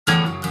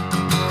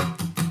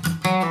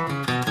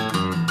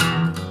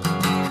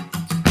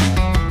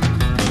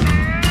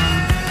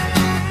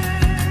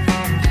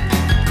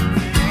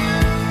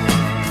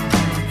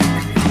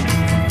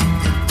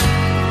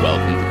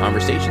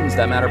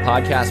That Matter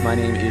podcast. My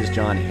name is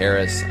John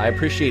Harris. I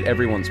appreciate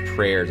everyone's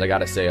prayers, I got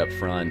to say up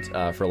front,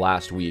 for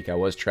last week. I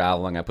was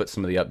traveling. I put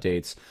some of the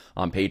updates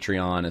on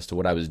Patreon as to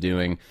what I was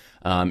doing.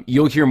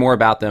 You'll hear more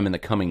about them in the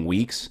coming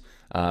weeks.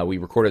 We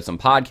recorded some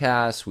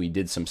podcasts. We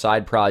did some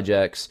side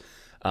projects,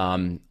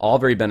 all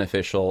very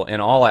beneficial.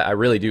 And I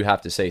really do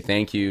have to say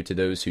thank you to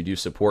those who do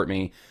support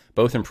me,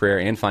 both in prayer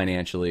and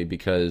financially,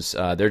 because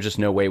there's just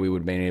no way we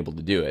would have been able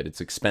to do it.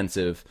 It's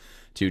expensive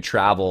to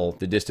travel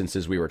the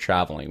distances we were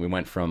traveling. We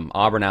went from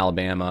Auburn,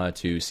 Alabama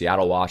to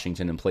Seattle,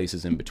 Washington, and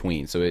places in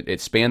between. So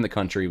it spanned the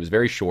country. It was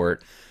very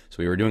short. So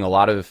we were doing a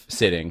lot of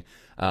sitting,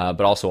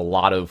 but also a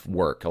lot of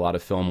work, a lot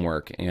of film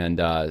work. And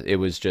it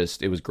was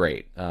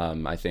great.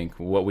 I think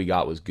what we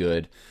got was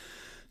good.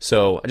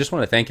 So I just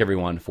want to thank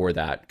everyone for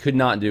that. Could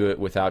not do it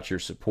without your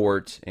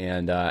support.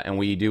 And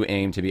we do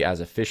aim to be as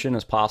efficient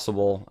as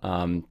possible,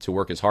 to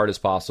work as hard as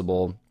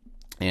possible,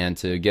 and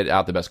to get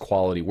out the best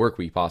quality work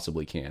we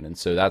possibly can. And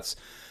so that's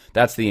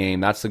the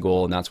aim, that's the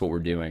goal, and that's what we're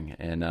doing.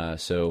 And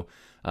so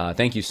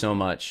thank you so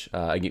much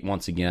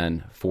once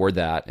again for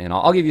that. And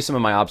I'll give you some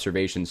of my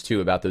observations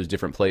too about those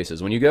different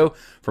places. When you go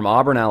from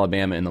Auburn,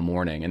 Alabama in the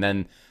morning, and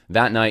then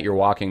that night you're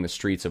walking the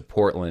streets of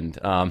Portland,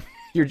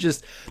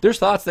 there's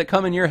thoughts that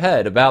come in your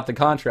head about the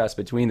contrast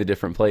between the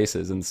different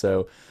places. And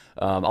so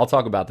I'll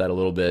talk about that a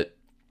little bit.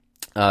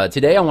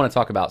 Today I want to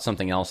talk about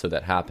something else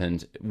that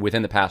happened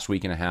within the past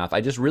week and a half.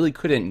 I just really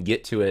couldn't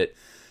get to it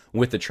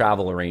with the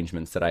travel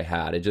arrangements that I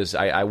had.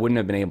 I wouldn't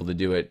have been able to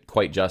do it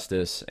quite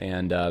justice,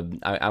 and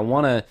I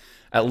want to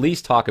at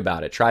least talk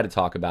about it, try to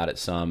talk about it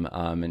some,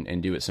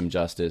 and do it some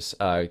justice.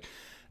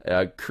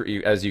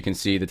 As you can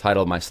see, the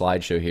title of my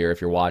slideshow here, if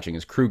you're watching,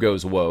 is Crew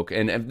Goes Woke.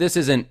 And this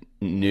isn't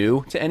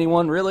new to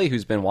anyone, really,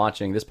 who's been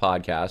watching this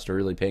podcast or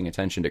really paying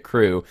attention to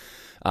Crew.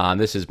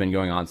 This has been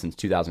going on since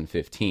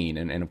 2015.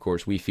 And of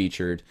course, we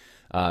featured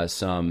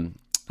some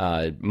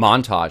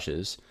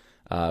montages,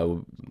 I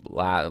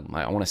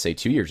want to say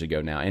 2 years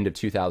ago now, end of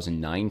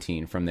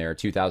 2019, from their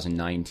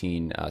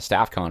 2019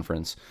 staff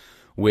conference,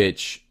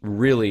 which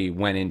really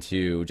went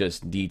into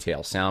just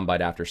detail, soundbite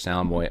after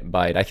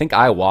soundbite. I think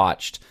I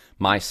watched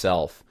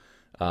myself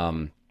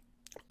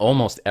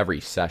almost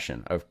every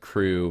session of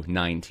Crew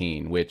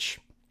 19, which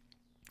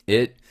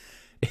I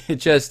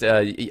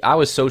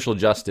was social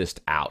justice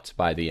out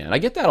by the end. I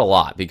get that a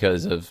lot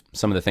because of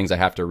some of the things I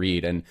have to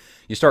read. And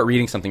you start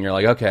reading something, you're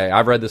like, okay,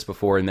 I've read this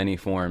before in many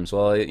forms.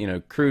 Well,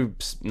 Crew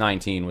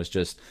 19 was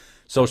just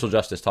social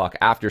justice talk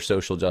after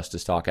social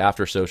justice talk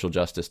after social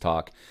justice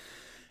talk.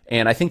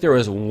 And I think there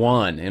was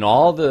one, in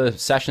all the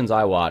sessions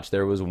I watched,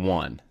 there was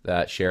one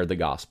that shared the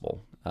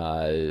gospel.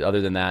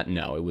 Other than that,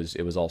 no, it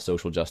was all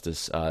social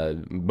justice,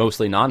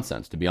 mostly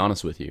nonsense, to be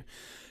honest with you.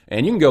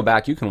 And you can go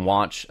back, you can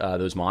watch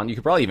those you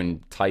could probably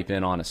even type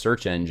in on a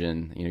search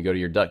engine, go to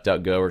your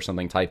DuckDuckGo or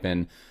something, type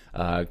in,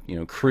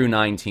 Crew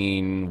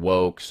 19,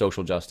 woke,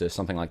 social justice,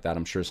 something like that.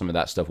 I'm sure some of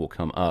that stuff will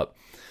come up.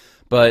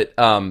 But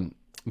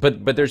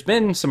there's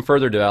been some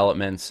further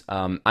developments.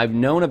 I've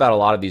known about a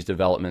lot of these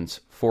developments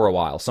for a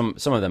while, some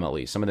of them at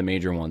least, some of the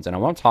major ones, and I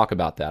want to talk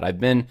about that. I've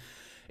been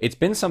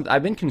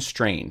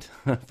constrained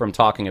from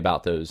talking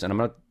about those, and I'm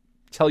going to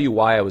tell you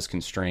why I was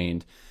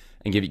constrained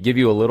and give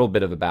you a little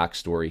bit of a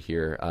backstory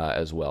here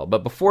as well.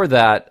 But before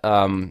that,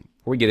 before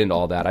we get into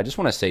all that, I just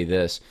want to say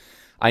this.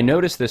 I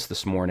noticed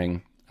this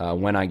morning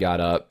when I got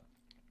up.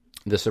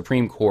 The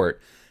Supreme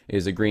Court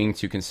is agreeing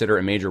to consider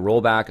a major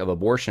rollback of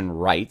abortion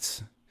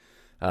rights,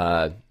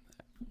 according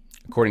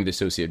to the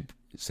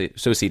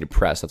Associated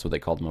Press. That's what they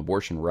called them,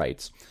 abortion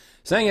rights,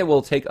 saying it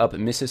will take up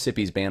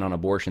Mississippi's ban on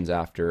abortions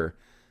after,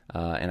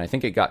 and I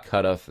think it got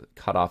cut off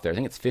there. I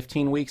think it's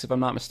 15 weeks, if I'm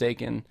not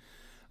mistaken.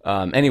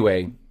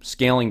 Anyway,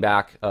 scaling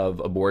back of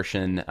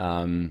abortion,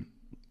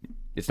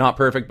 it's not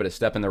perfect, but a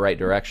step in the right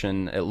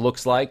direction, it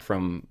looks like,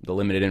 from the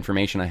limited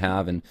information I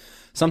have, and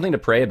something to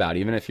pray about.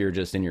 Even if you're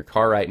just in your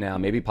car right now,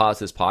 maybe pause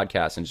this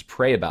podcast and just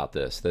pray about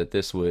this, that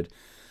this would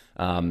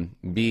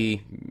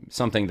be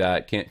something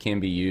that can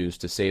be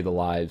used to save the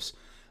lives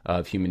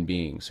of human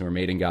beings who are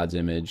made in God's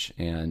image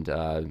and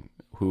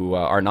who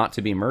are not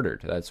to be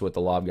murdered. That's what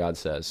the law of God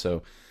says.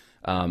 So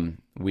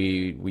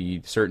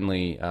we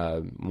certainly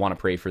want to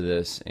pray for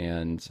this,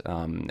 and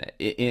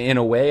in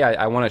a way,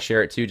 I want to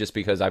share it too, just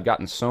because I've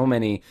gotten so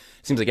many. It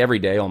seems like every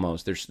day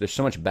almost. There's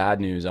so much bad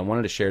news. I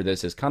wanted to share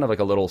this as kind of like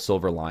a little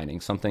silver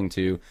lining, something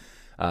to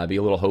be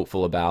a little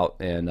hopeful about,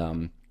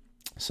 and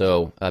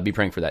so be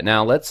praying for that.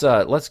 Now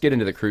let's get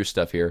into the Crew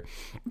stuff here.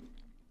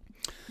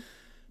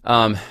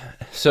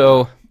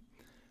 So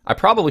I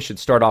probably should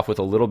start off with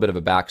a little bit of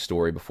a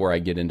backstory before I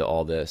get into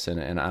all this,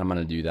 and I'm going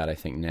to do that, I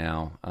think,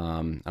 now,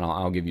 and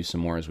I'll give you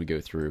some more as we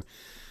go through.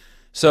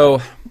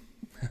 So,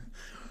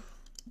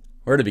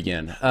 where to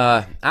begin?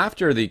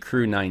 After the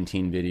Crew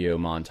 19 video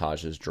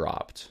montages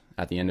dropped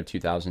at the end of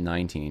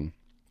 2019,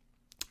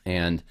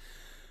 and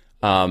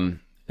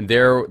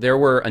there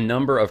were a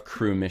number of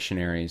Crew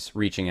missionaries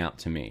reaching out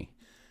to me.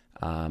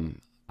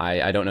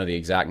 I don't know the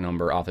exact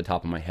number off the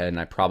top of my head, and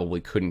I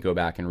probably couldn't go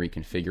back and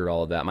reconfigure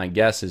all of that. My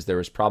guess is there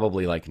was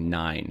probably like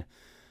 9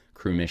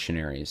 crew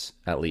missionaries,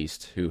 at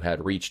least, who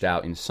had reached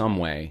out in some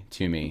way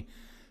to me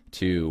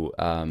to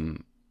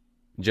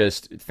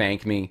just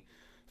thank me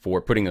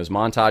for putting those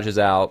montages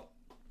out,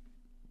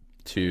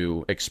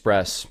 to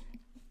express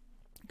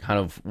kind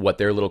of what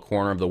their little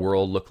corner of the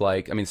world looked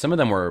like. I mean, some of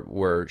them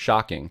were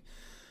shocking.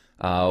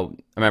 I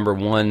remember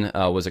one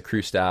was a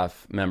crew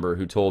staff member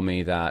who told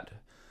me that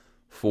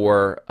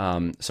for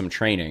some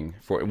training,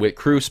 with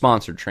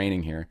crew-sponsored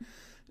training here,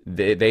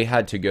 they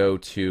had to go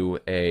to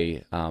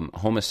a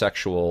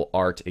homosexual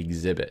art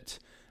exhibit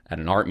at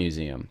an art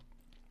museum,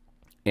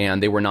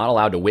 and they were not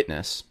allowed to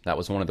witness. That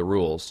was one of the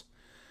rules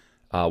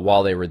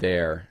while they were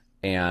there,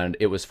 and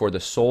it was for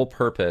the sole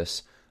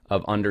purpose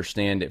of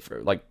understanding,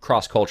 like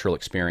cross-cultural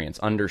experience,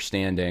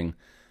 understanding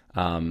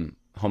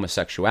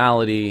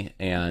homosexuality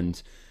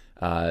and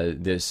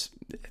this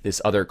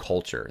other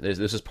culture.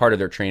 This is part of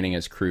their training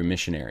as crew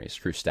missionaries,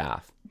 crew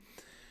staff.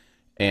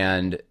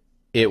 And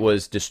it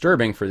was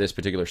disturbing for this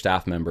particular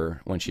staff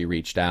member when she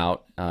reached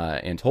out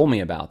and told me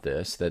about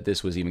this, that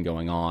this was even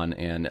going on.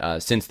 And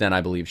since then,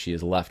 I believe she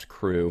has left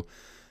crew.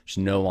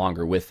 She's no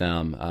longer with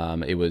them.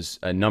 It was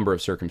a number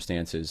of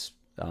circumstances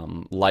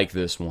like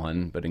this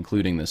one, but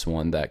including this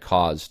one, that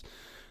caused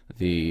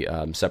the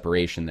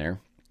separation there.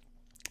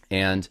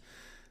 And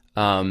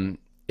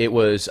it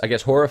was, I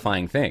guess,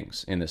 horrifying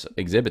things in this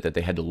exhibit that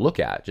they had to look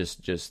at,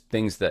 just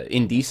things, that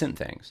indecent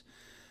things.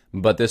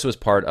 But this was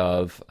part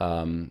of,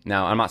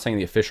 now I'm not saying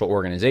the official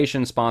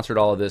organization sponsored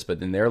all of this,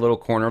 but in their little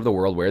corner of the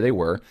world where they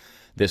were,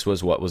 this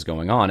was what was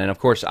going on. And of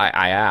course,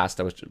 I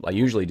asked, I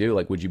usually do,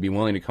 like, would you be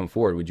willing to come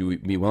forward? Would you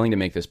be willing to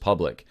make this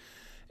public?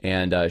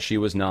 And she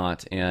was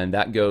not. And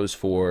that goes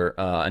for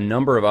a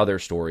number of other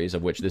stories,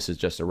 of which this is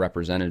just a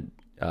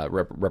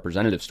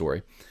representative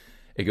story.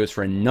 It goes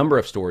for a number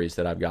of stories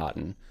that I've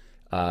gotten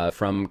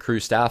from crew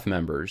staff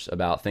members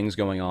about things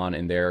going on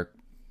in their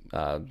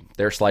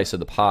slice of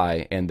the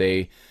pie, and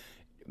they,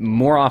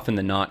 more often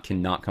than not,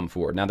 cannot come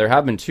forward. Now, there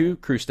have been 2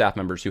 crew staff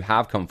members who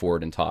have come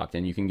forward and talked,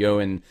 and you can go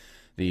in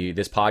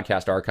this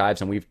podcast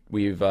archives, and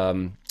we've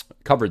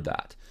covered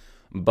that.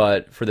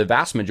 But for the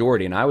vast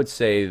majority, and I would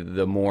say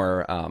the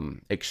more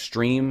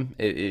extreme,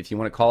 if you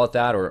want to call it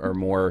that, or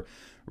more,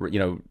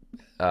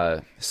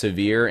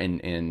 severe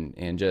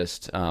and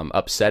just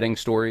upsetting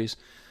stories,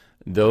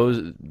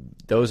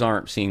 those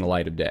aren't seeing the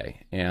light of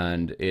day.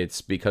 And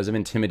it's because of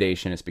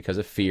intimidation. It's because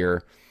of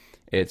fear.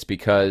 It's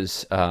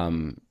because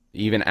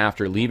even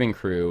after leaving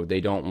crew,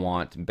 they don't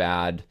want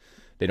bad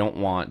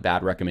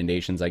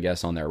recommendations, I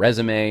guess, on their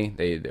resume.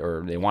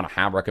 They want to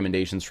have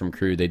recommendations from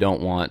crew. They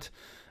don't want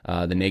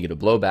the negative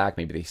blowback.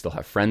 Maybe they still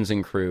have friends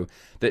in crew.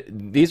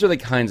 These are the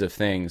kinds of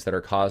things that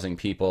are causing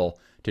people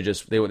to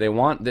just,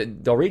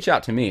 they'll reach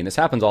out to me, and this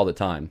happens all the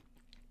time,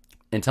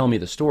 and tell me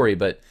the story.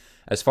 But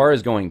as far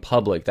as going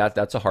public,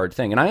 that's a hard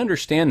thing, and I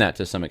understand that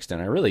to some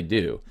extent. I really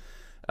do.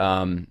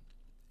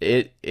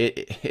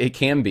 It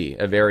can be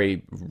a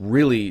very,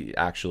 really,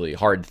 actually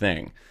hard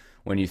thing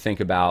when you think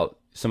about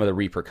some of the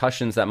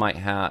repercussions that might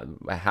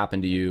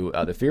happen to you.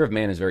 The fear of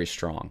man is very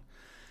strong.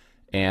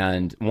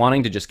 And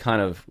wanting to just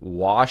kind of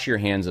wash your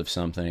hands of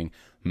something,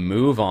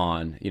 move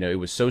on. It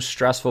was so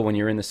stressful when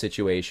you're in the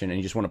situation, and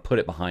you just want to put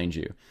it behind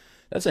you.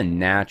 That's a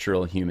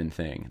natural human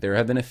thing. There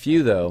have been a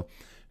few, though,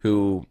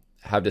 who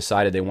have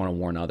decided they want to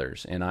warn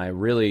others. And I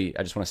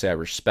just want to say I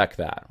respect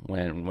that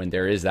when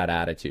there is that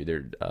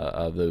attitude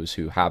of those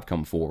who have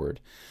come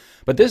forward.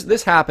 But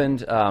this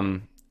happened,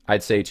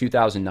 I'd say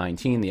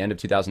 2019, the end of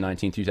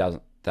 2019,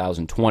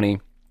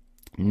 2020,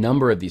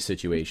 number of these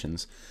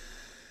situations.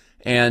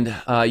 And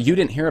you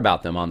didn't hear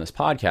about them on this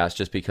podcast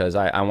just because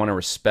I want to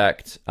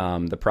respect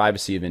the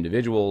privacy of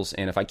individuals.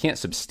 And if I can't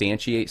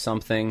substantiate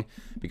something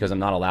because I'm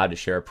not allowed to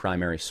share a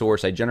primary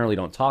source, I generally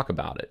don't talk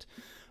about it.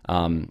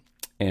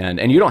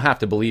 And you don't have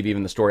to believe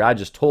even the story I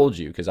just told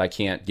you, because I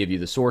can't give you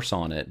the source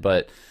on it.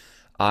 But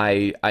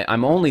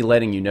I'm only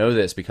letting you know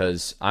this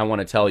because I want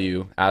to tell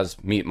you, as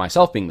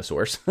myself being the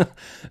source,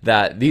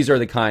 that these are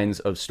the kinds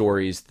of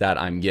stories that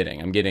I'm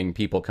getting. I'm getting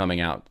people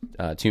coming out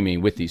to me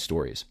with these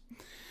stories.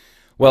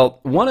 Well,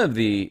 one of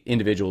the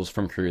individuals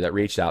from crew that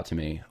reached out to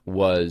me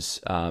was,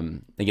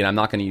 again, I'm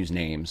not going to use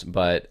names,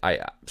 but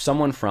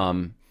someone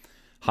from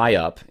high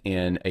up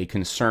in a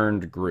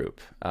concerned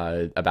group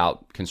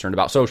concerned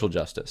about social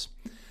justice.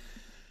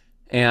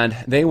 And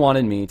they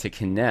wanted me to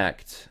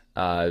connect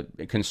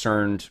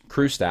concerned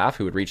crew staff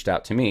who had reached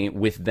out to me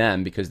with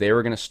them, because they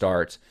were going to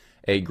start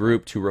a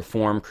group to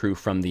reform crew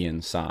from the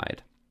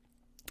inside.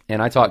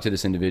 And I talked to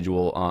this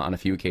individual on a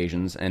few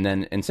occasions,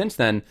 and since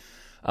then,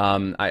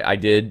 I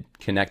did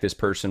connect this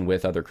person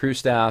with other crew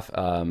staff.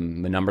 A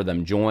number of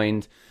them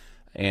joined,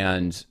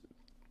 and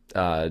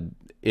I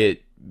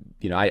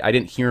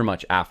didn't hear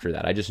much after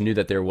that. I just knew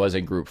that there was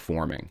a group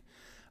forming.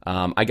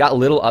 I got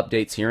little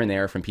updates here and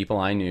there from people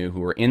I knew who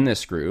were in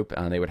this group.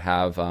 They would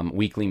have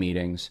weekly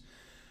meetings.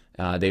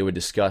 They would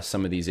discuss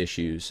some of these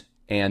issues,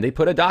 and they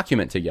put a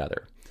document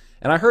together.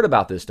 And I heard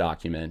about this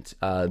document,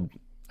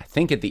 I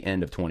think at the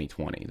end of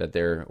 2020, that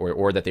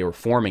they were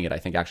forming it. I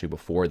think actually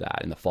before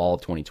that, in the fall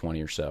of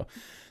 2020 or so,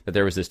 that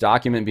there was this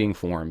document being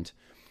formed,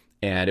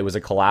 and it was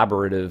a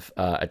collaborative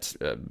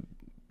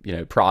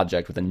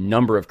project with a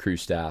number of Cru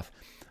staff,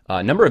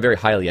 a number of very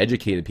highly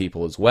educated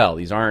people as well.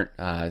 These aren't,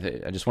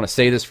 I just want to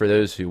say this for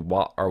those who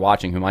are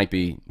watching who might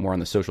be more on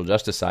the social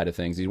justice side of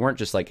things. These weren't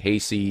just like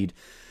hayseed,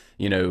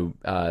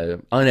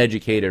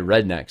 uneducated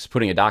rednecks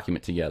putting a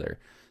document together.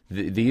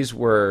 These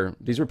were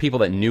people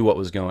that knew what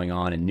was going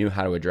on and knew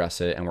how to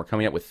address it, and were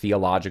coming up with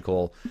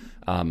theological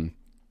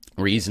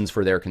reasons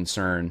for their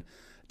concern,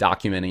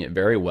 documenting it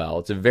very well.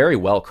 It's a very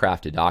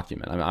well-crafted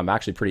document. I'm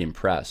actually pretty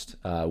impressed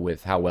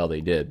with how well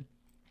they did.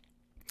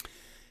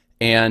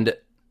 And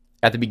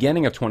at the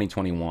beginning of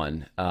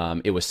 2021,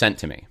 it was sent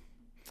to me,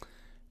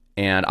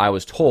 and I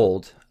was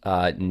told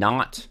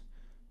not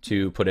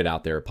to put it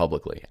out there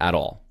publicly at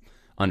all.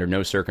 Under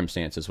no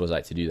circumstances was I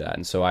to do that.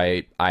 And so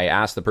I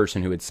asked the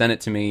person who had sent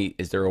it to me,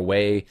 is there a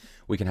way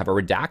we can have a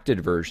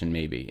redacted version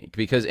maybe?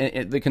 Because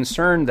the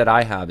concern that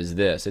I have is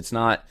this.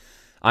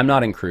 I'm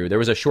not in Cru. There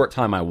was a short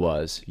time I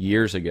was,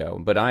 years ago.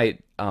 But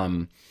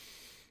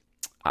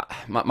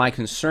my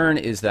concern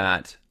is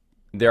that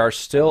there are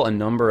still a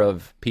number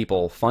of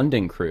people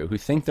funding Cru who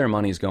think their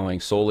money is going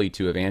solely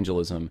to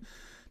evangelism,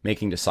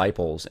 making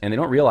disciples, and they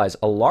don't realize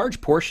a large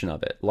portion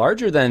of it,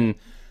 larger than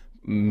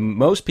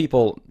most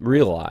people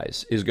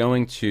realize, is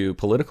going to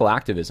political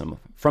activism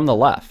from the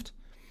left.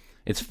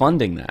 It's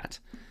funding that.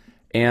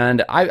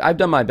 And I've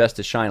done my best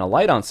to shine a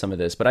light on some of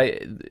this,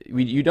 but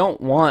we don't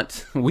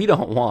want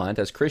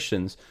as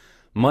Christians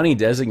money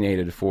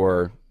designated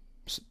for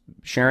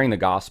sharing the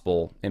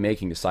gospel and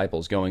making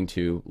disciples going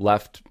to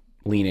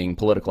left-leaning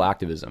political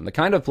activism. The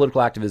kind of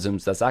political activism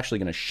that's actually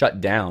going to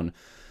shut down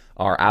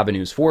our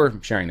avenues for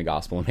sharing the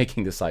gospel and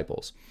making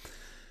disciples.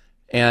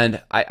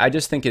 And I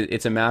just think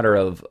it's a matter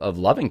of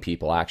loving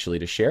people, actually,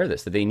 to share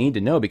this, that they need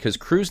to know, because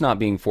Cru's not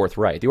being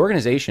forthright. The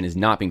organization is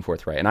not being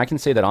forthright. And I can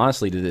say that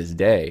honestly to this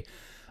day.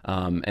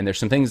 And there's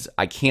some things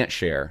I can't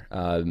share.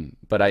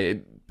 But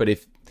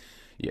if,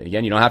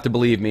 again, you don't have to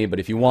believe me, but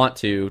if you want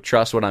to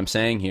trust what I'm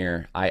saying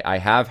here, I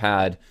have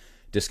had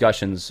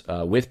discussions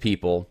with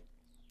people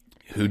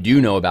who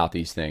do know about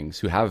these things,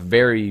 who have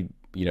very,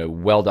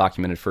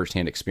 well-documented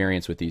firsthand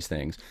experience with these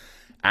things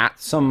at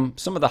some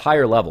of the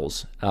higher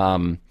levels.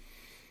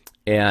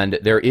 And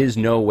there is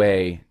no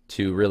way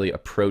to really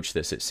approach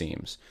this, it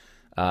seems.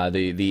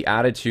 The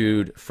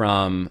attitude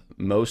from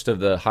most of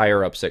the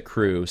higher-ups at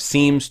Cru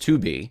seems to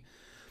be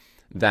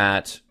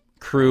that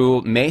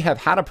Cru may have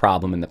had a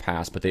problem in the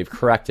past, but they've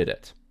corrected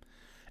it.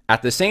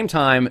 At the same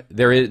time,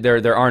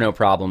 there are no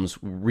problems,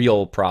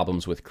 real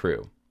problems with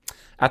Cru.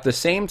 At the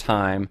same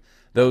time,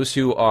 those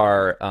who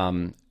are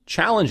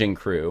challenging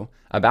Cru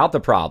about the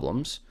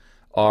problems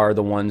are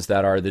the ones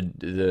that are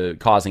the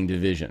causing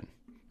division.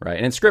 Right,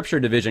 and in Scripture,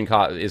 division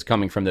is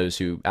coming from those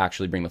who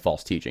actually bring the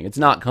false teaching. It's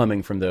not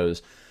coming from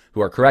those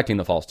who are correcting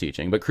the false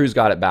teaching. But Cru's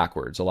got it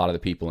backwards. A lot of the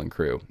people in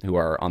Cru who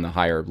are on the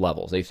higher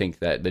levels, they think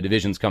that the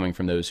division's coming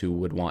from those who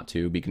would want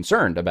to be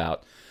concerned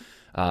about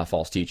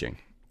false teaching.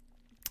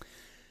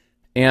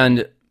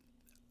 And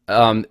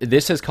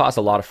this has caused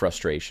a lot of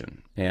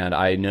frustration. And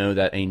I know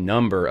that a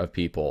number of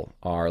people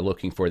are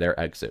looking for their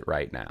exit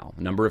right now.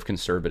 A number of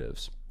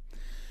conservatives.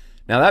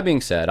 Now, that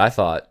being said, I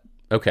thought,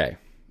 okay,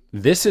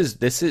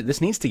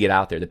 This needs to get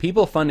out there. The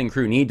people funding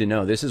Cru need to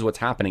know this is what's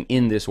happening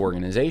in this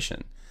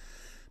organization.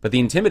 But the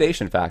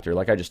intimidation factor,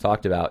 like I just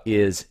talked about,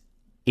 is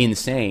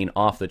insane,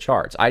 off the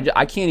charts.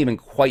 I can't even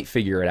quite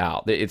figure it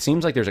out. It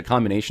seems like there's a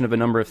combination of a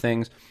number of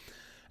things,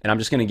 and I'm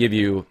just going to give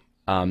you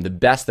the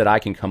best that I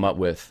can come up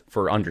with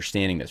for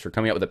understanding this, for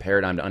coming up with a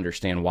paradigm to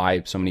understand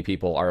why so many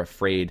people are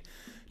afraid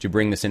to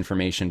bring this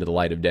information to the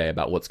light of day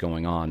about what's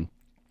going on.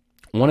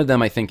 One of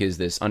them, I think, is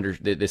this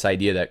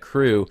idea that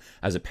Cru,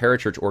 as a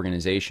parachurch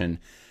organization,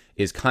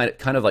 is kind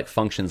of like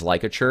functions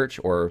like a church,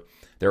 or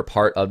they're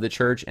part of the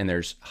church, and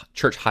there's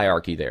church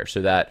hierarchy there,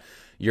 so that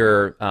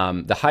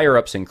the higher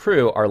ups in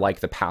Cru are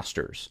like the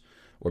pastors,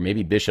 or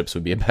maybe bishops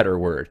would be a better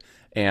word,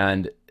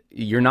 and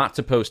you're not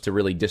supposed to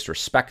really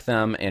disrespect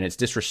them, and it's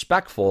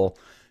disrespectful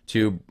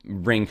to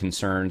bring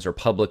concerns or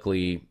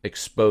publicly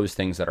expose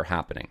things that are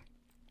happening.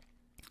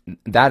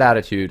 That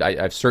attitude,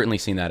 I've certainly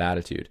seen that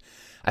attitude.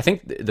 I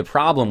think the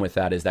problem with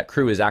that is that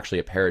Cru is actually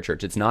a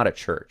parachurch. It's not a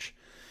church.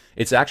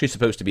 It's actually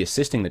supposed to be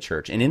assisting the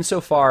church. And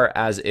insofar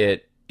as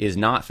it is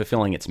not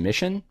fulfilling its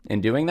mission in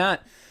doing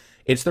that,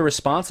 it's the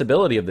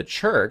responsibility of the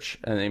church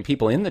and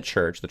people in the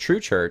church, the true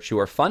church, who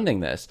are funding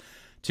this,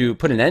 to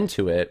put an end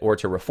to it or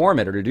to reform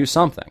it or to do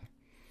something.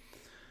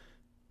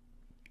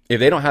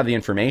 If they don't have the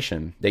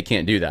information, they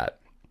can't do that.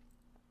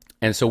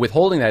 And so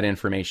withholding that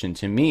information,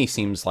 to me,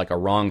 seems like a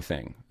wrong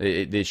thing.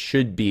 This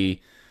should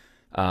be...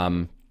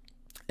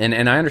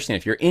 And I understand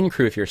if you're in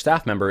Cru, if you're a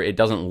staff member, it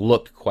doesn't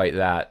look quite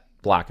that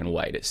black and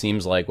white. It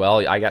seems like,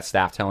 well, I got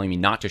staff telling me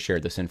not to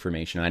share this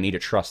information, and I need to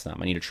trust them.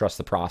 I need to trust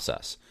the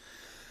process.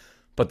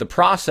 But the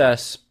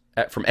process,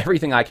 from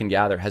everything I can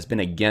gather, has been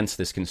against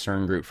this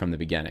concern group from the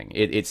beginning.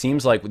 It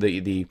seems like with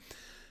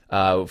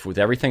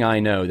everything I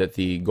know, that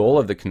the goal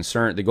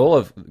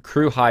of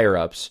Cru higher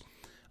ups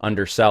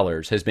under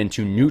Sellers has been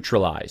to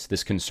neutralize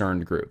this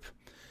concerned group.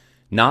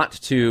 not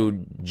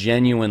to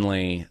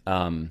genuinely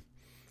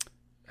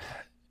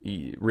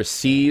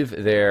receive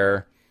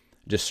their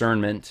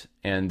discernment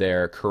and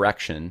their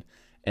correction,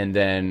 and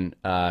then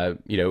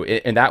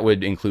and that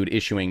would include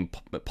issuing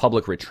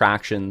public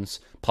retractions,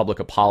 public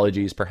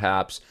apologies,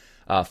 perhaps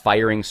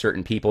firing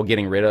certain people,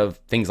 getting rid of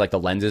things like the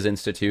Lenses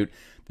Institute.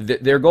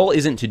 Their goal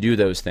isn't to do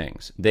those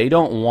things. They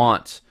don't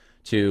want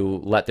to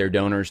let their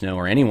donors know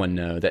or anyone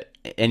know that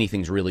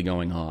anything's really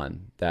going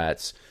on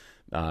that's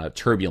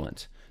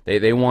turbulent.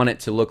 They want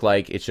it to look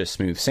like it's just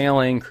smooth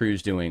sailing,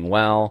 Crew's doing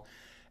well,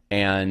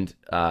 and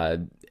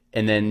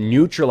then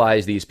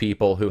neutralize these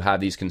people who have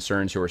these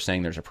concerns, who are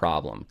saying there's a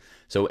problem.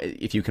 So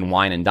if you can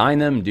wine and dine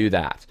them, do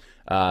that.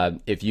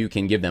 If you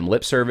can give them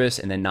lip service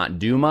and then not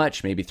do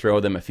much, maybe throw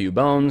them a few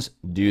bones,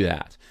 do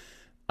that.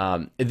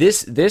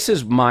 This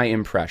is my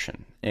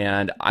impression,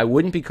 and I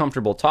wouldn't be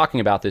comfortable talking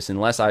about this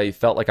unless I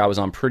felt like I was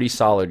on pretty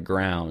solid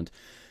ground,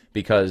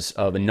 because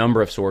of a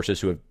number of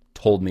sources who have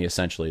told me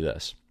essentially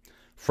this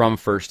from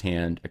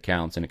firsthand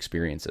accounts and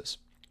experiences.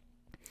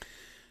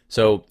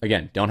 So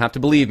again, don't have to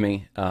believe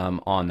me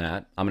on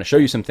that. I'm going to show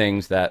you some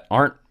things that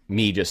aren't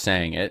me just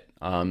saying it,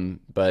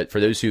 but for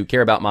those who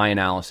care about my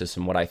analysis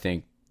and what I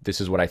think, this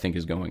is what I think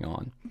is going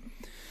on.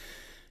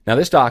 Now,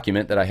 this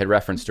document that I had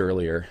referenced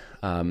earlier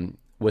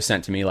was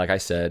sent to me, like I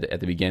said, at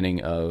the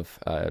beginning of,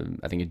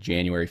 I think it's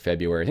January,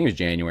 February. I think it was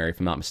January, if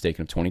I'm not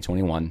mistaken, of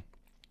 2021.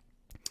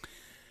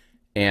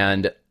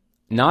 And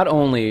not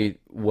only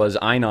was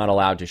I not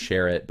allowed to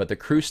share it, but the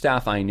Crew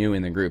staff I knew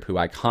in the group who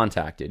I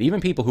contacted,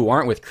 even people who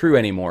aren't with Crew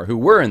anymore, who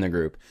were in the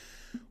group,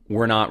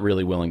 were not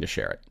really willing to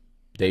share it.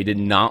 They did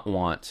not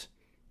want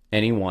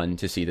anyone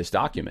to see this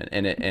document.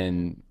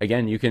 And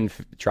again, you can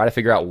try to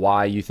figure out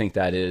why you think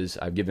that is.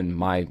 I've given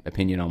my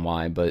opinion on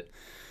why, but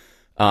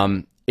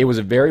it was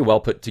a very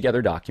well put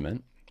together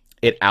document.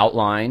 It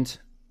outlined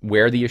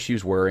where the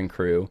issues were in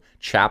Crew,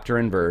 chapter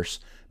and verse,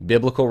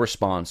 biblical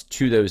response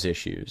to those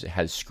issues. It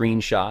had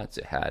screenshots,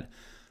 it had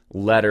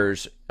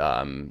letters,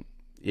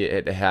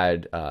 it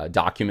had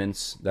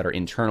documents that are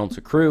internal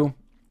to Crew,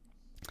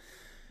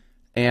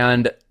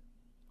 and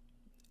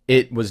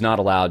it was not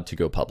allowed to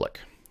go public.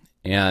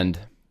 And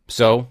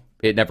so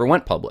it never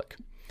went public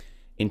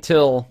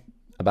until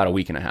about a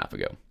week and a half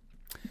ago.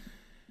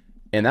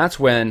 And that's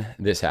when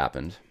this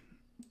happened.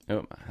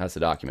 Oh, that's the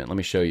document. Let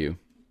me show you.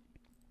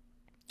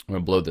 I'm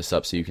going to blow this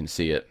up so you can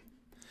see it.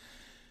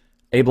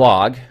 A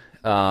blog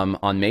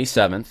on May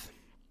 7th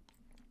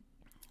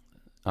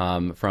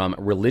from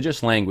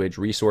Religious Language,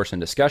 Resource and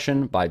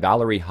Discussion by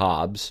Valerie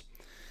Hobbs.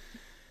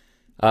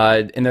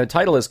 And the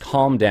title is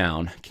Calm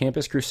Down,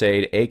 Campus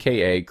Crusade,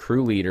 a.k.a.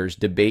 Crew Leaders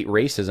Debate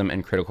Racism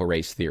and Critical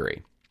Race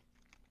Theory.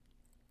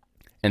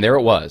 And there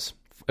it was,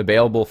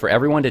 available for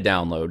everyone to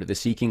download, the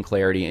Seeking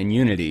Clarity and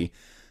Unity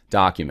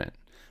document,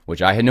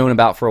 which I had known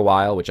about for a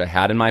while, which I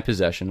had in my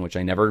possession, which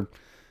I never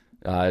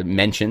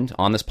mentioned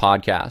on this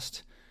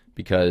podcast,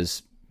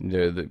 because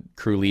the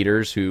Crew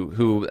leaders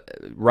who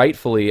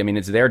rightfully, I mean,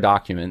 it's their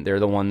document. They're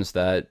the ones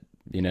that,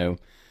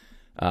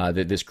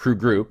 this Crew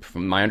group,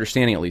 from my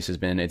understanding at least, has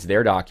been, it's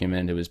their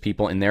document. It was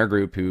people in their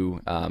group who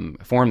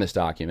formed this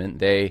document.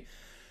 They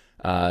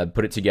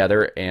put it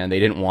together, and they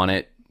didn't want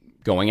it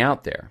going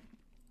out there.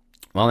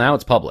 Well, now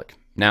it's public.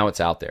 Now it's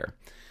out there.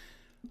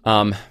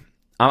 I'm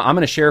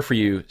going to share for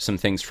you some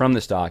things from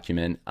this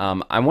document.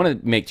 I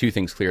want to make two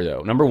things clear,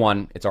 though. Number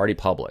one, it's already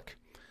public,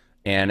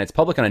 and it's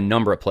public in a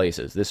number of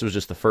places. This was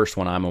just the first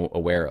one I'm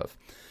aware of.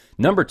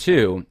 Number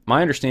two,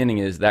 my understanding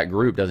is that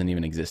group doesn't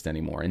even exist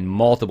anymore, and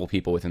multiple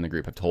people within the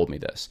group have told me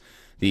this.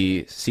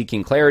 The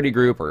Seeking Clarity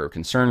group or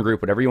Concern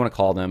group, whatever you want to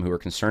call them, who are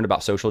concerned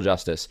about social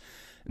justice,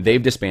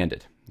 they've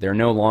disbanded. They're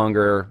no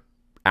longer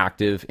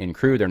active in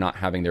Crew. They're not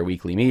having their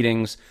weekly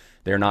meetings.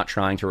 They're not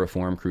trying to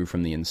reform Crew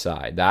from the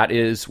inside. That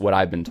is what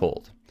I've been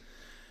told.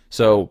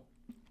 So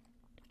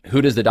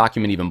who does the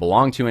document even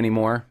belong to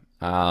anymore?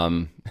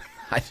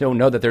 I don't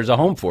know that there's a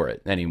home for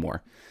it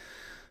anymore.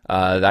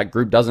 That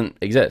group doesn't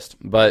exist.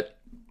 But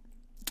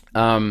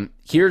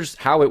here's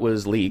how it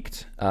was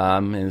leaked.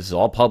 This is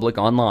all public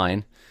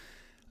online.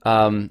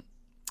 I'm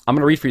going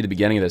to read for you the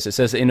beginning of this. It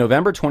says, in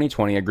November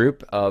 2020, a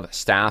group of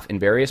staff in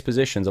various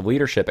positions of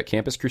leadership at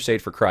Campus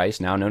Crusade for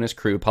Christ, now known as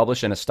Crew,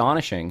 published an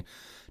astonishing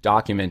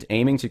document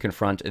aiming to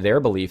confront their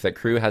belief that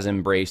Crew has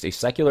embraced a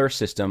secular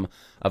system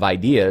of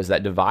ideas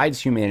that divides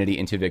humanity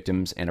into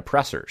victims and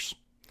oppressors.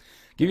 I'll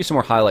give you some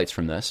more highlights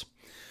from this.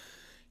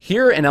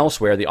 Here and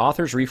elsewhere, the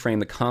authors reframe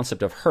the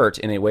concept of hurt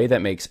in a way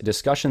that makes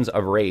discussions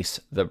of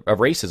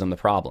racism the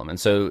problem. And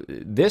so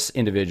this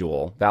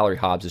individual, Valerie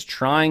Hobbs, is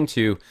trying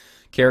to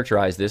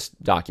characterize this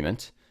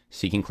document,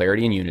 Seeking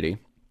Clarity and Unity,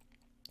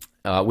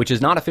 which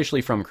is not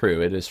officially from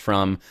Crew. It is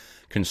from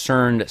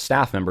concerned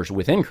staff members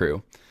within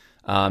Crew,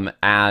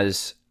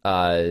 as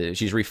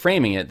she's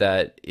reframing it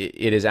that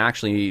it is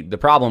actually, the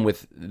problem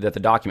with that the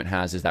document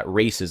has is that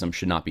racism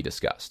should not be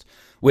discussed,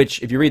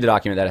 which, if you read the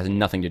document, that has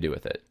nothing to do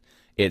with it.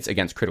 It's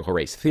against critical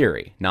race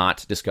theory,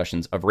 not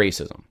discussions of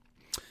racism.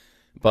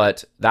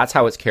 But that's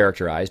how it's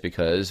characterized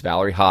because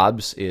Valerie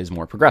Hobbs is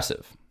more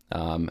progressive.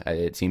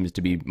 It seems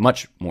to be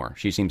much more.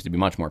 She seems to be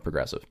much more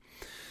progressive.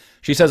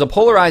 She says, a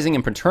polarizing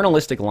and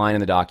paternalistic line in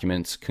the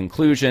document's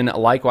conclusion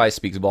likewise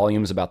speaks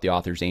volumes about the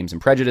author's aims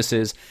and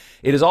prejudices.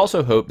 It is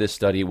also hoped this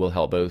study will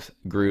help both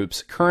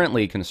groups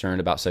currently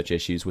concerned about such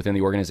issues within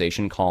the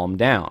organization calm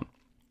down.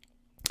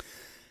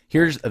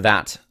 Here's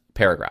that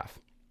paragraph.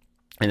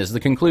 And this is the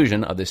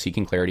conclusion of the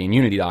Seeking Clarity and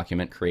Unity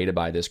document created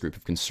by this group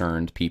of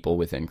concerned people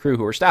within Cru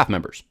who are staff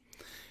members.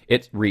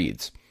 It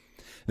reads,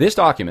 this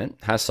document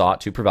has sought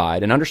to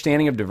provide an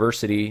understanding of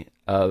diversity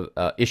of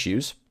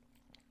issues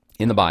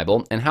in the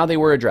Bible and how they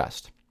were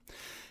addressed.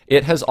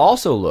 It has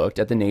also looked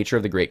at the nature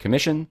of the Great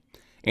Commission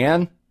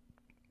and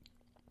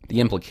the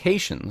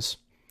implications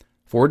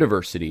for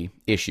diversity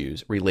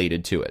issues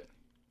related to it.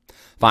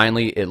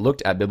 Finally, it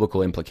looked at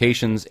biblical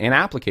implications and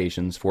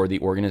applications for the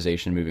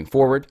organization moving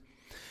forward.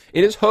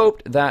 It is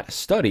hoped that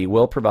study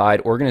will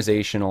provide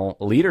organizational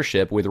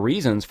leadership with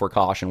reasons for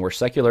caution where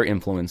secular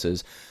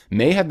influences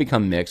may have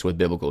become mixed with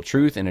biblical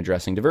truth in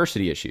addressing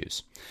diversity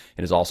issues.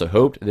 It is also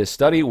hoped this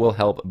study will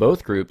help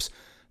both groups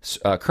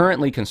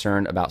currently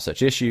concerned about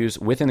such issues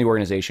within the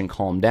organization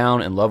calm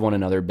down and love one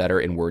another better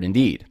in word and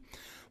deed.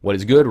 What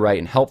is good, right,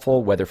 and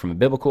helpful, whether from a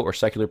biblical or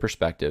secular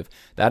perspective,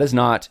 that is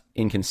not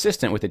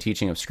inconsistent with the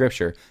teaching of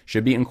Scripture,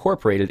 should be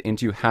incorporated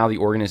into how the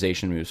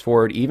organization moves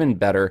forward even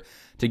better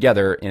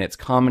together in its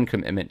common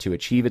commitment to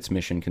achieve its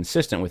mission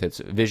consistent with its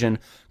vision,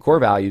 core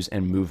values,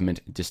 and movement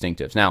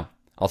distinctives. Now,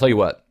 I'll tell you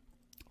what,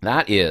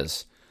 that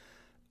is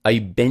a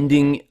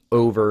bending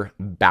over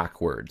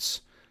backwards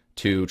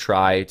to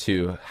try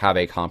to have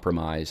a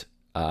compromise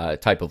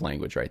type of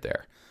language right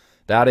there.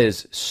 That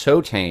is so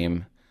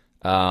tame.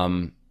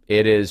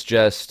 It is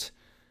just,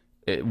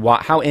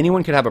 how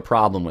anyone could have a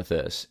problem with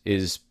this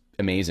is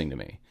amazing to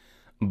me.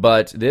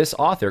 But this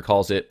author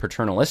calls it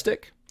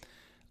paternalistic.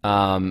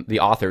 The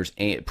author's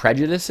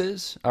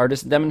prejudices are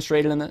just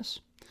demonstrated in this.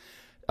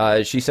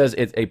 She says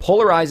it's a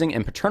polarizing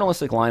and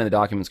paternalistic line in the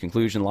document's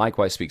conclusion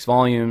likewise speaks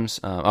volumes.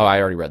 I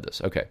already read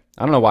this. Okay.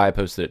 I don't know why I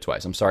posted it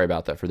twice. I'm sorry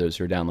about that for those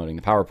who are downloading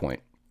the PowerPoint.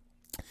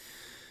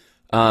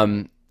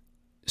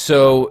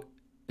 So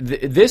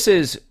this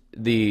is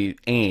the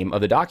aim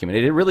of the document.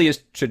 It really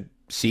is to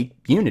seek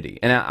unity.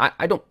 And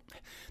I don't,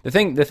 the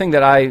thing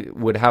that I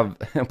would have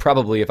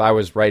probably if I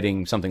was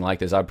writing something like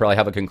this, I'd probably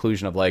have a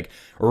conclusion of like,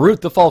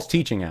 root the false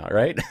teaching out,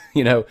 right?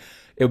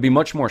 It would be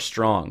much more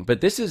strong. But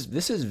this is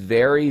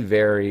very,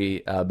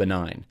 very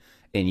benign,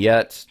 and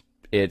yet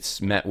it's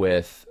met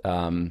with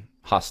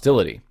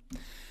hostility.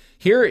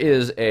 Here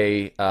is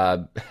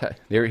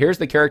here's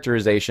the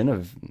characterization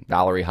of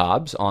Valerie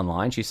Hobbs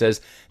online. She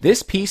says,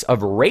 this piece of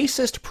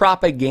racist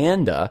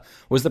propaganda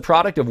was the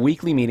product of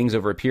weekly meetings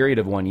over a period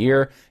of 1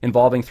 year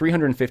involving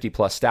 350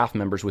 plus staff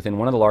members within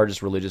one of the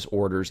largest religious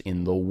orders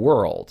in the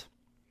world.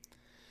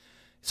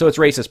 So it's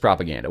racist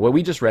propaganda. What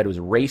we just read was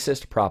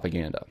racist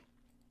propaganda.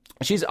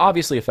 She's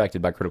obviously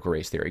affected by critical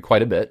race theory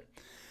quite a bit.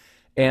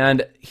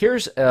 And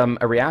here's a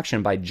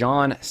reaction by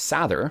John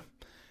Sather,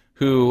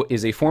 who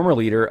is a former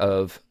leader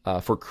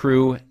for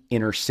Cru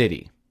Inner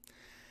City.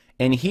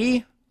 And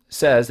he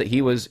says that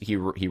he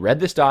read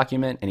this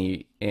document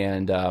and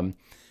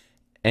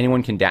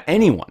anyone can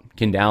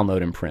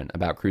download and print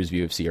about Cru's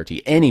view of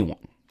CRT.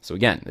 Anyone. So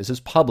again, this is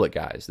public,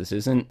 guys.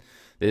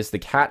 The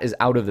cat is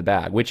out of the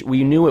bag, which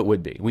we knew it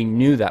would be. We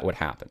knew that would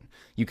happen.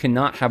 You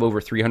cannot have over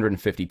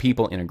 350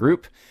 people in a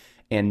group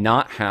and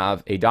not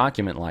have a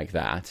document like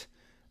that.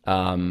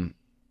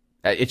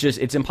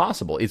 It's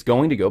impossible. It's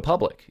going to go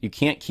public. You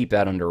can't keep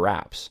that under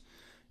wraps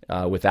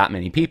with that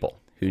many people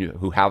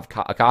who have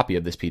a copy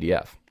of this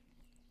PDF.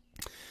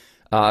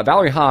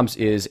 Valerie Hobbs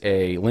is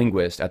a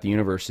linguist at the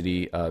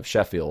University of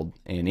Sheffield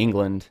in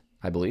England,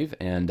 I believe,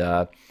 and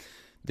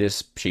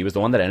she was the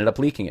one that ended up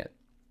leaking it.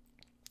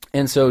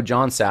 And so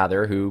John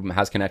Sather, who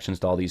has connections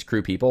to all these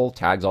Cru people,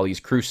 tags all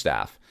these Cru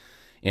staff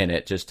in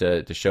it just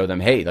to show them,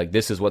 hey, like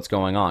this is what's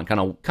going on. Kind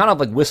of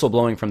like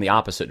whistleblowing from the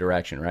opposite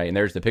direction, right? And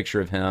there's the picture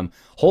of him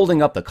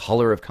holding up the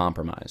color of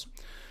compromise,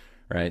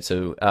 right?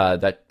 So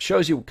that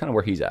shows you kind of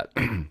where he's at.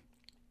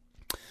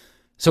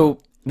 So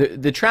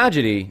the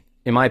tragedy,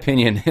 in my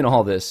opinion, in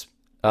all this,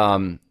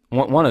 one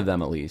of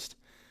them at least,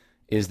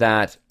 is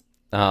that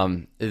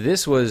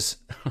this was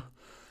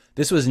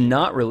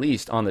not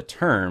released on the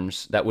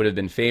terms that would have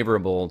been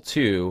favorable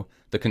to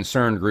the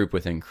concerned group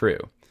within Cru.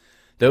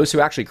 Those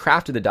who actually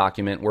crafted the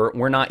document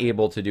were not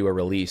able to do a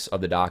release of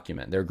the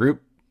document. Their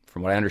group,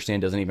 from what I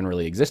understand, doesn't even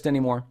really exist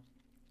anymore.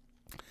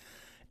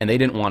 And they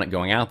didn't want it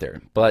going out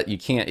there. But you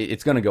can't,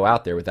 it's going to go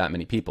out there with that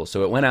many people.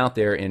 So it went out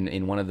there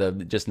in one of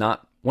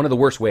the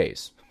worst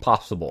ways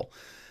possible.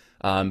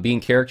 Being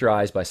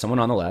characterized by someone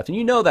on the left. And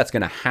you know that's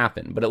going to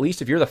happen. But at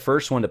least if you're the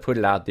first one to put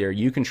it out there,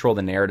 you control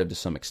the narrative to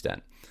some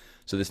extent.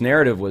 So this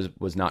narrative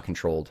was not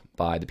controlled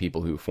by the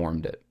people who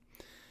formed it.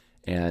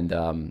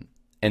 And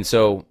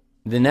so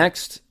the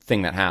next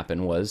thing that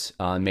happened was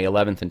on May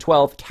 11th and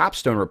 12th,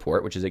 Capstone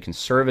Report, which is a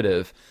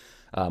conservative,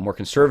 more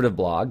conservative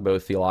blog,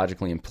 both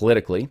theologically and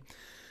politically,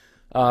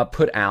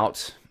 put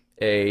out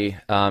a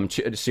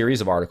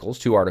series of articles,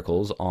 2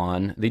 articles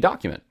on the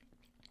document.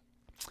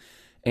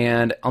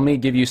 And let me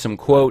give you some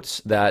quotes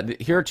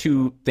here are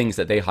two things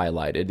that they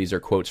highlighted. These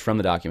are quotes from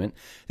the document.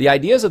 The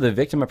ideas of the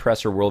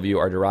victim-oppressor worldview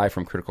are derived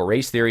from critical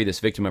race theory. This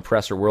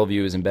victim-oppressor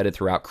worldview is embedded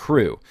throughout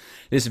Cru.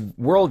 This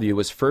worldview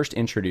was first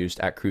introduced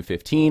at Cru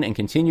 15 and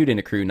continued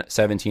into Cru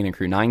 17 and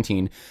Cru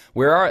 19,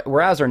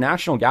 whereas our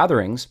national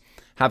gatherings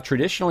have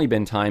traditionally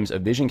been times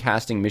of vision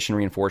casting, mission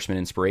reinforcement,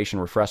 inspiration,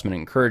 refreshment,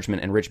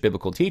 encouragement, and rich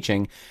biblical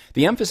teaching,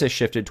 the emphasis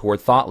shifted toward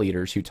thought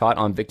leaders who taught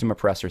on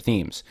victim-oppressor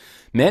themes.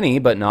 Many,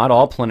 but not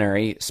all,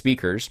 plenary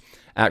speakers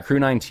at Cru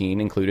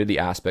 19 included the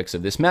aspects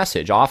of this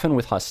message, often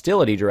with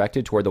hostility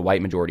directed toward the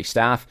white majority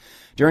staff.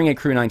 During a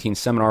Cru 19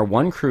 seminar,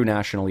 one Cru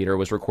national leader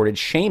was recorded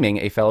shaming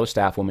a fellow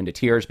staff woman to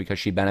tears because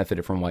she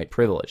benefited from white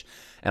privilege.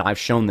 And I've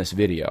shown this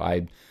video.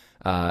 I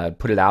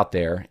put it out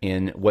there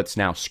in what's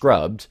now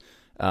scrubbed,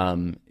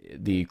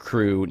 the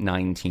Cru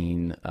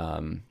 19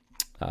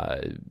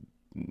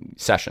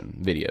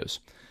 session videos.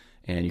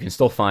 And you can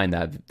still find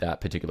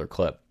that particular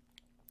clip.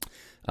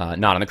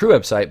 Not on the Cru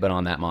website, but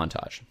on that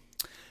montage.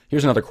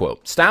 Here's another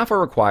quote. Staff are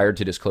required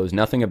to disclose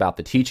nothing about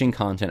the teaching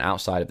content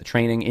outside of the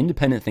training.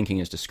 Independent thinking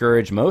is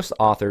discouraged. Most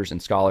authors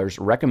and scholars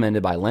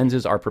recommended by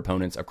Lenses are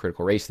proponents of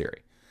critical race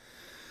theory.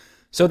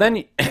 So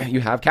then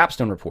you have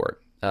Capstone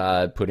Report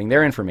putting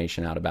their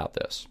information out about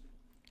this.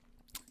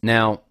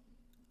 Now,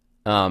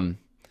 someone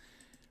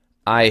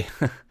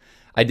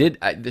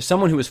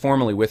who was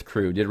formerly with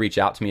Cru did reach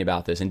out to me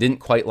about this and didn't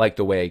quite like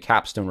the way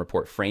Capstone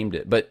Report framed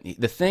it. But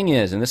the thing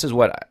is, and this is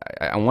what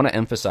I want to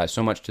emphasize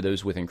so much to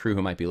those within Cru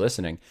who might be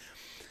listening,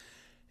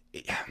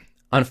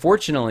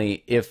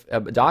 unfortunately, if a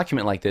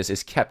document like this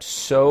is kept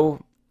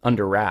so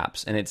under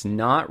wraps and it's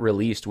not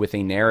released with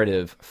a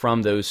narrative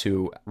from those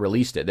who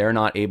released it, they're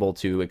not able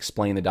to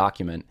explain the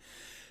document.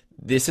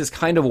 This is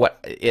kind of what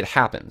it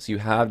happens. You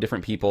have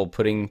different people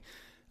putting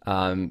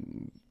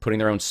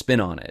their own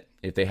spin on it.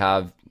 If they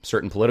have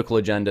certain political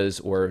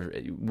agendas or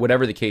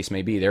whatever the case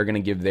may be, they're going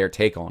to give their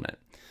take on it.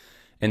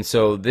 And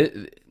so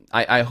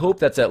I hope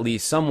that's at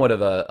least somewhat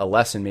of a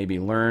lesson maybe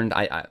learned.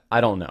 I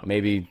don't know.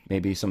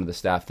 Maybe some of the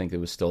staff think it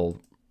was still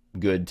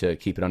good to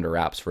keep it under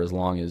wraps for as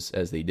long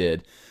as they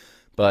did.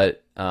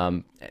 But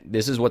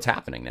this is what's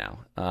happening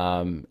now.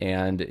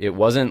 And it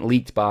wasn't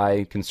leaked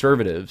by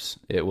conservatives.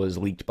 It was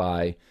leaked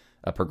by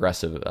a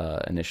progressive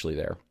initially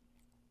there.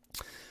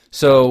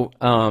 So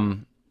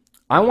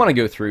I want to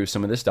go through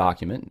some of this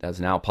document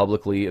that's now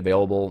publicly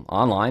available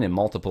online in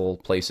multiple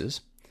places,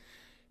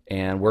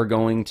 and we're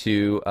going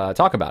to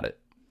talk about it.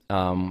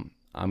 I'm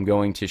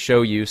going to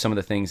show you some of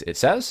the things it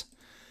says,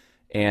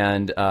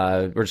 and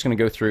we're just going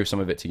to go through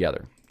some of it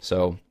together.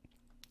 So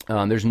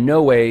there's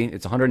no way,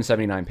 it's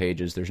 179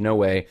 pages, there's no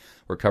way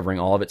we're covering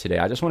all of it today.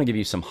 I just want to give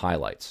you some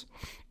highlights.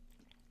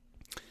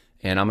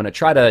 And I'm going to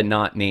try to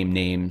not name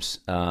names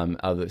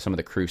of some of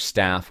the Cru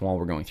staff while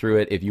we're going through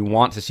it. If you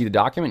want to see the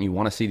document, you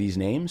want to see these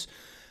names,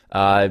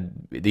 the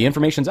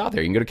information's out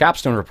there. You can go to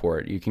Capstone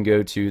Report. You can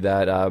go to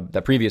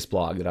that previous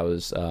blog that I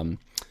was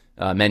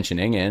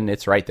mentioning, and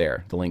it's right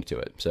there, the link to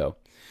it. So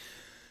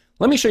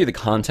let me show you the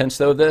contents,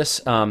 though, of this.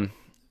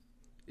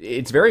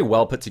 It's very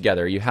well put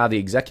together. You have the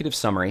executive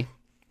summary.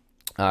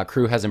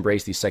 Cru has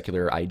embraced these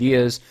secular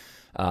ideas.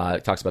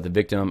 It talks about the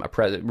victim,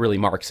 really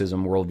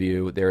Marxism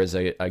worldview. There is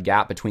a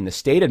gap between the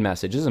stated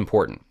message. This is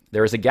important.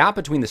 There is a gap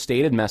between the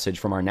stated message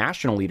from our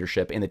national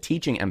leadership and the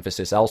teaching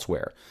emphasis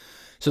elsewhere.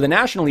 So the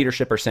national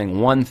leadership are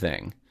saying one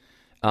thing,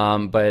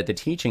 but the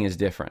teaching is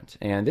different.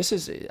 And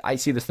I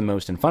see this the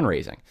most in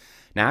fundraising.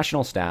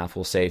 National staff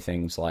will say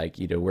things like,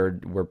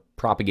 we're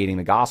propagating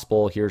the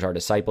gospel. Here's our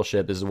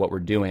discipleship. This is what we're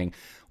doing.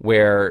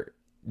 Where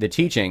the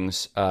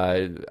teachings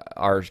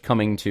are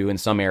coming to, in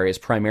some areas,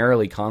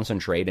 primarily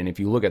concentrate, and if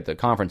you look at the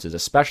conferences,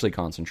 especially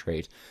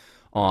concentrate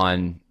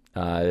on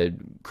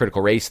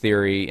critical race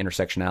theory,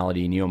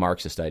 intersectionality,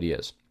 neo-Marxist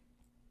ideas.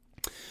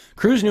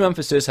 Cru's new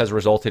emphasis has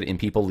resulted in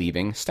people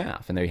leaving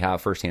staff, and they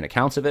have firsthand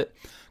accounts of it.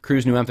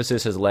 Cru's new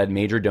emphasis has led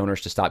major donors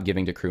to stop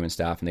giving to Cru and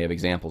staff, and they have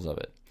examples of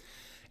it.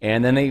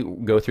 And then they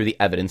go through the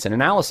evidence and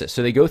analysis.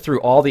 So they go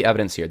through all the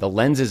evidence here. The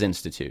Lenses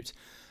Institute,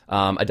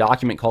 a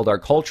document called Our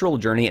Cultural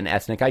Journey and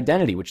Ethnic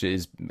Identity, which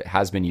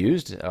has been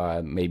used,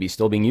 maybe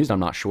still being used, I'm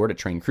not sure, to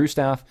train Cru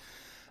staff.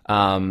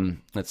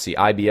 Let's see,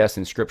 IBS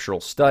and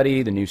Scriptural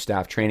Study, the new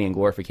staff training and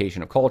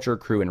glorification of culture,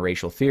 Cru and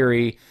racial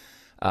theory.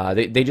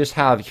 They just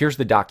have, here's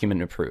the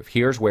document to prove.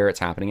 Here's where it's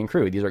happening in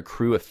Cru. These are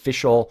Cru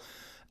official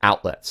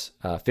outlets,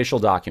 official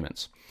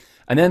documents.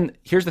 And then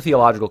here's the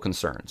theological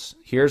concerns.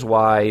 Here's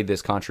why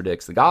this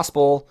contradicts the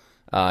gospel.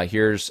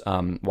 Here's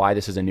why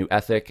this is a new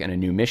ethic and a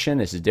new mission.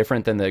 This is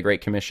different than the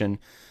Great Commission.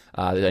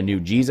 A new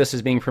Jesus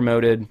is being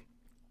promoted.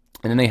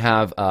 And then they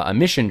have a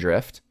mission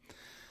drift.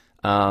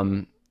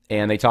 And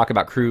they talk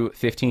about Cru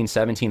 15,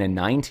 17, and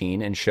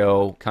 19 and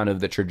show kind of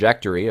the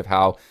trajectory of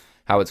how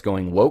it's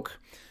going woke.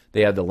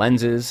 They have the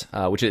Lenses,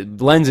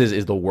 Lenses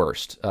is the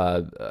worst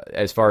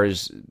as far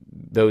as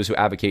those who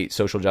advocate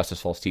social justice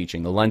false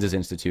teaching. The Lenses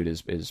Institute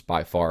is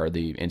by far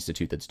the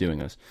institute that's doing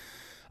this.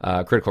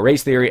 Critical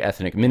race theory,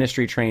 ethnic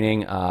ministry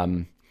training.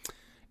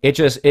 It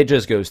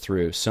just goes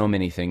through so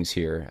many things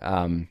here.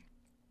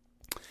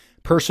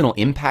 personal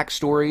impact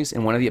stories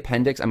in one of the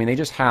appendix. I mean, they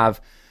just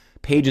have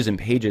pages and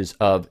pages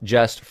of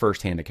just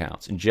firsthand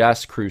accounts and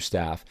just Cru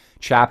staff,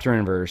 chapter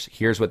and verse.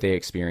 Here's what they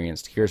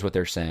experienced. Here's what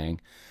they're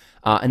saying.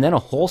 And then a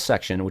whole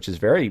section, which is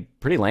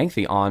pretty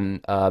lengthy,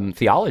 on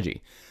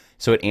theology.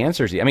 So it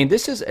answers you. I mean,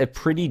 this is a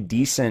pretty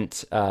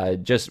decent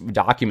just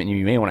document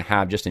you may want to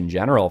have just in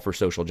general for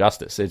social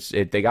justice.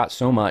 They got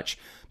so much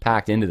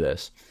packed into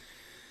this.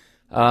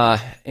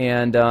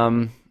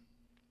 And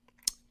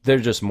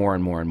there's just more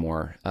and more and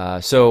more.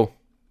 So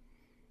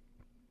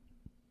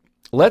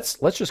let's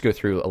just go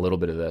through a little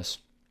bit of this,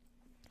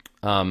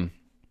 and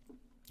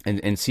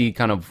see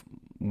kind of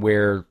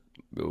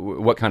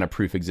what kind of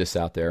proof exists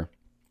out there.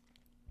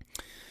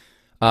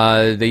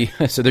 So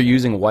they're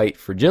using white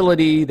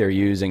fragility. They're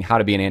using How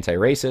to Be an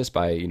Anti-Racist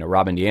by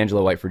Robin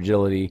DiAngelo, White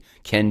Fragility,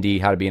 Ken D,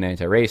 How to Be an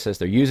Anti-Racist.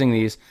 They're using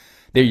these.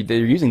 They're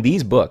using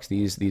these books,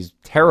 these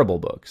terrible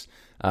books,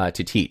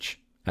 to teach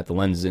at the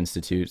Lenses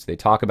Institutes. They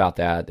talk about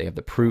that. They have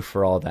the proof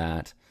for all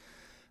that.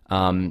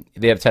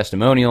 They have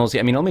testimonials.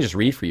 I mean, let me just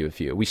read for you a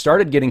few. We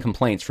started getting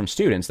complaints from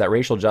students that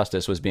racial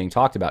justice was being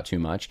talked about too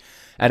much.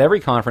 At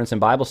every conference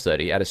and Bible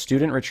study, at a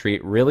student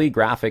retreat, really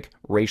graphic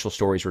racial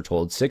stories were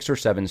told. 6 or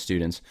 7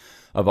 students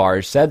of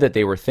ours said that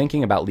they were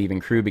thinking about leaving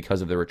Cru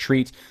because of the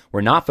retreat.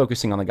 We're not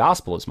focusing on the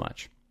gospel as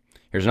much.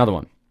 Here's another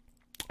one.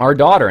 Our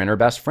daughter and her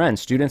best friend,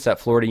 students at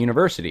Florida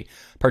University,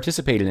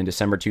 participated in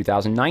December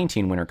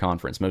 2019 Winter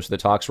Conference. Most of the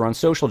talks were on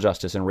social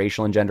justice and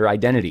racial and gender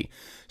identity.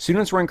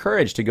 Students were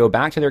encouraged to go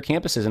back to their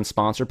campuses and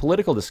sponsor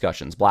political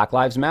discussions, Black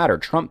Lives Matter,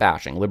 Trump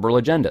bashing,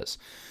 liberal agendas.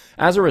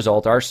 As a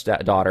result, our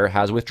daughter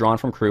has withdrawn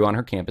from Cru on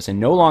her campus and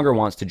no longer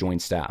wants to join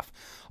staff.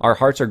 Our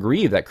hearts are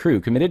grieved that Cru,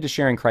 committed to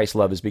sharing Christ's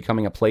love, is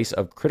becoming a place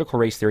of critical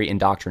race theory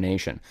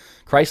indoctrination.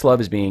 Christ's love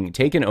is being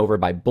taken over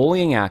by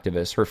bullying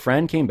activists. Her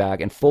friend came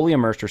back and fully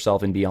immersed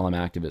herself in BLM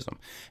activism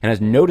and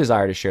has no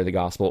desire to share the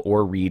gospel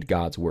or read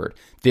God's word.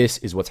 This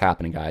is what's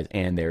happening, guys,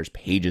 and there's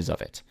pages of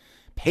it.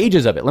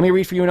 Pages of it. Let me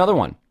read for you another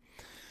one.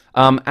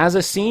 As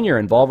a senior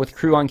involved with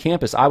Cru on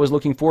campus, I was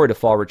looking forward to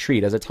fall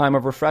retreat as a time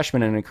of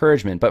refreshment and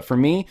encouragement, but for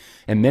me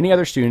and many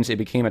other students, it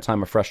became a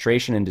time of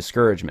frustration and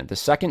discouragement. The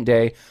second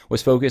day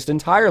was focused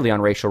entirely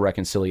on racial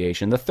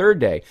reconciliation. The third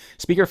day,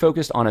 speaker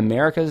focused on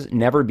America's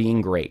never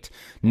being great.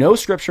 No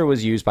scripture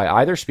was used by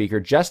either speaker,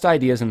 just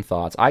ideas and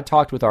thoughts. I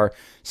talked with our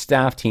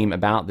staff team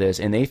about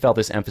this, and they felt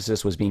this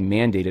emphasis was being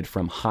mandated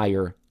from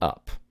higher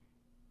up.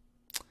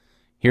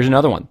 Here's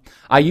another one.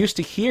 I used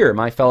to hear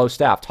my fellow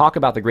staff talk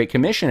about the Great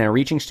Commission and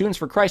reaching students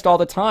for Christ all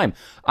the time.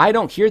 I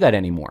don't hear that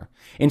anymore.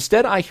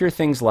 Instead, I hear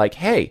things like,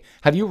 hey,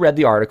 have you read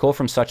the article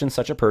from such and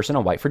such a person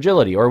on white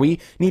fragility? Or we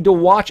need to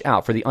watch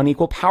out for the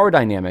unequal power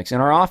dynamics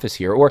in our office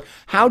here. Or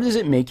how does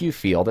it make you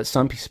feel that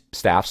some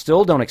staff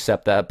still don't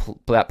accept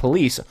that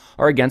police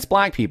are against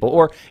black people?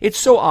 Or it's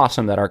so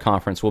awesome that our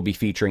conference will be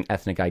featuring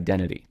ethnic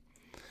identity.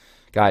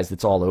 Guys,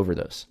 it's all over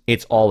this.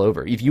 It's all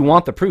over. If you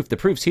want the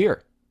proof's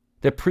here.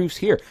 The proof's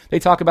here. They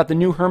talk about the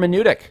new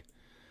hermeneutic,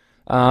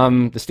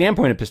 the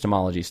standpoint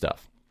epistemology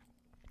stuff.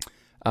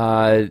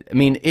 I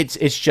mean,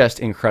 it's just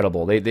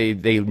incredible. They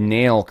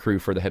nail Cru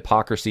for the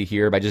hypocrisy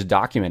here by just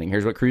documenting.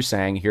 Here's what Cru's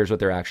saying. Here's what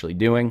they're actually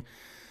doing.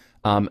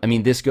 I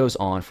mean, this goes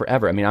on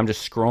forever. I mean, I'm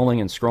just scrolling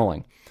and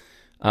scrolling.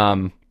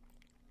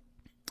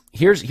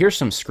 Here's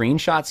some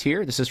screenshots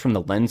here. This is from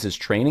the Lenses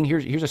training.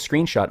 Here's a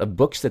screenshot of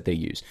books that they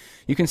use.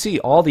 You can see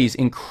all these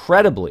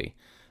incredibly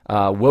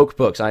woke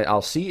books.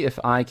 I'll see if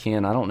I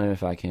can. I don't know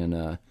if I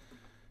can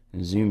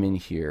zoom in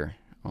here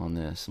on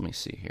this. Let me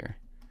see here.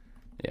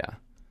 Yeah.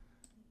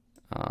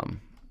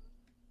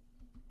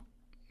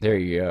 There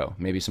you go.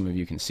 Maybe some of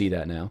you can see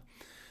that now.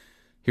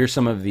 Here's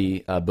some of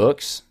the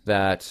books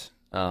that,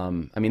 I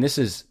mean, this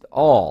is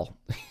all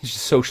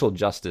social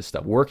justice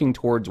stuff. Working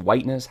towards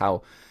whiteness,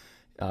 how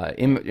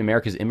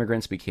America's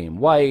immigrants became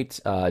white,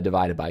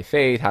 divided by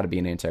faith, how to be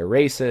an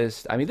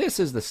anti-racist. I mean, this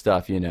is the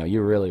stuff,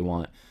 you really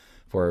want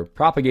for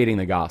propagating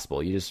the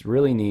gospel. You just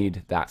really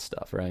need that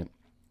stuff, right?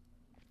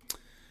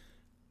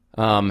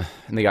 And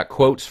they got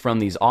quotes from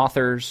these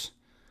authors.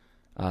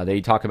 They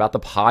talk about the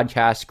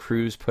podcast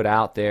Cru's put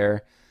out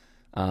there.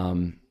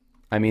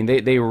 I mean,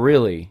 they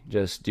really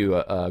just do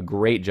a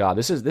great job.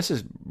 This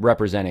is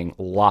representing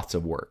lots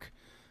of work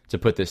to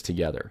put this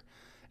together.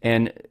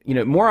 And,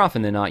 more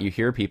often than not, you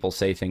hear people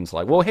say things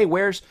like, well, hey,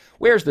 where's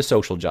the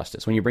social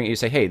justice? When you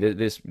say, hey,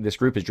 this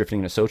group is drifting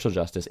into social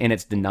justice, and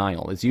it's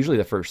denial. It's usually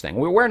the first thing.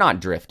 We're not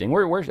drifting.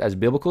 We're as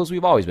biblical as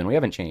we've always been. We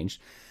haven't changed.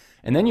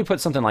 And then you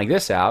put something like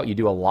this out. You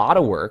do a lot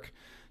of work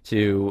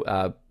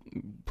to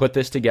put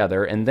this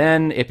together, and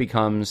then it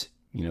becomes,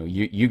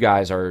 you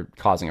guys are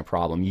causing a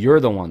problem. You're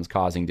the ones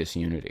causing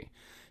disunity.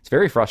 It's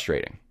very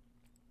frustrating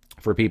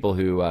for people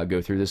who go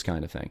through this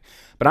kind of thing.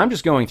 But I'm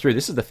just going through,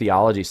 this is the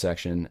theology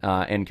section,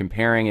 and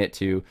comparing it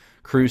to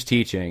Cru's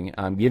teaching,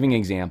 giving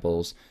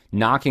examples,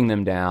 knocking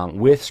them down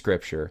with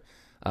scripture,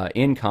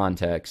 in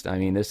context. I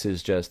mean, this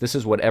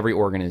is what every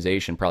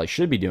organization probably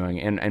should be doing,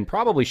 and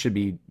probably should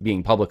be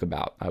being public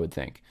about, I would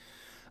think.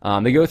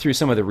 They go through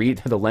some of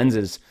the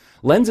Lenses.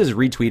 Lenses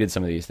retweeted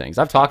some of these things.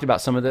 I've talked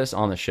about some of this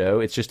on the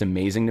show. It's just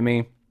amazing to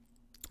me.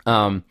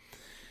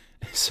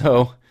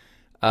 So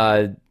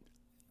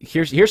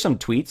here's some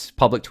tweets,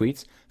 public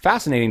tweets.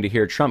 Fascinating to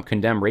hear Trump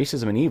condemn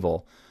racism and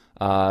evil,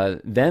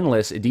 then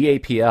lists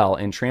DAPL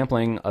and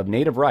trampling of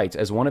native rights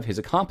as one of his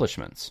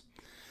accomplishments.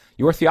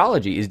 Your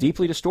theology is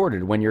deeply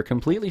distorted when you're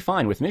completely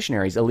fine with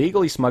missionaries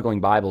illegally smuggling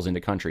Bibles into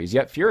countries,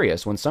 yet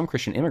furious when some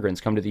Christian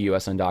immigrants come to the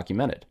U.S.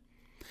 undocumented.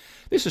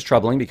 This is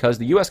troubling because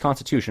the U.S.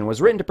 Constitution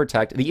was written to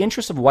protect the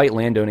interests of white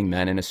landowning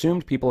men and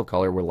assumed people of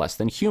color were less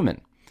than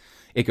human.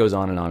 It goes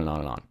on and on and on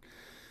and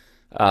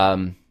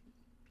on.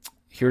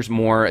 Here's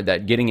more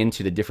that getting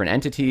into the different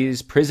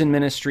entities, prison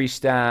ministry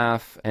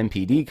staff,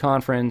 MPD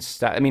conference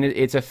staff. I mean,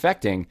 it's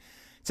affecting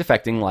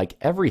like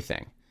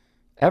everything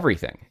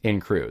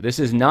in Cru. This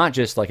is not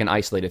just like an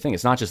isolated thing.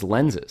 It's not just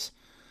lenses.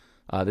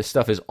 This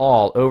stuff is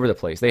all over the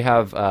place. They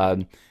have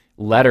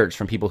letters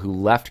from people who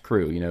left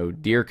Cru.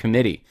 Dear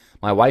committee,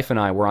 my wife and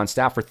I were on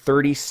staff for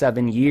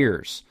 37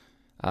 years.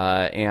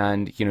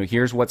 And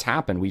here's what's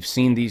happened. We've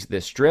seen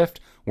this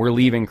drift. We're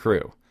leaving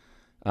Cru.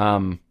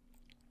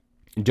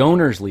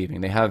 Donors leaving.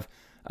 They have,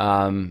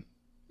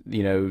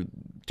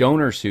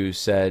 donors who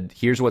said,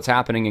 here's what's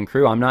happening in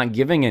Cru. I'm not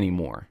giving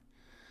anymore.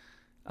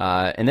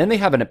 And then they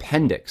have an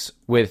appendix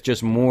with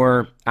just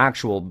more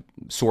actual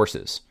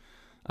sources.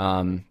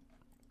 And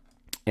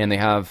they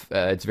have,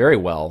 it's very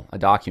well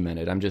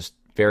documented. I'm just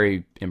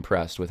very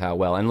impressed with how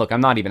well. And look, I'm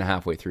not even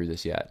halfway through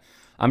this yet.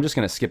 I'm just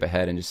going to skip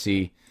ahead and just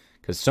see,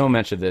 because so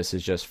much of this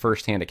is just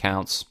firsthand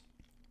accounts.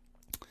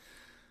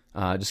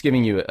 Just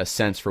giving you a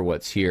sense for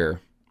what's here.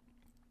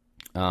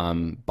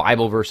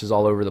 Bible verses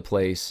all over the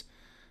place.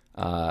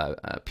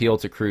 Appeal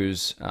to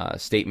Cru's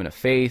statement of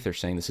faith. They're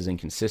saying this is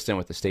inconsistent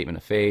with the statement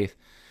of faith.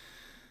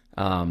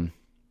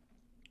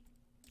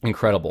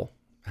 Incredible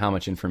how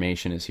much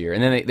information is here.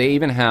 And then they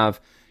even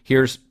have,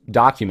 here's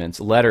documents,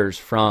 letters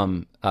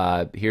from,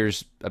 I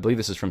believe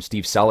this is from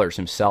Steve Sellers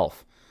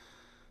himself,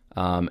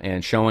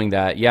 and showing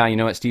that,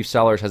 Steve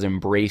Sellers has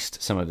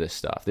embraced some of this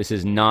stuff. This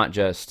is not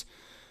just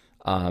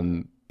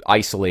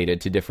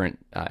isolated to different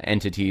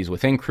entities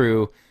within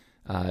Cru.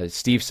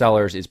 Steve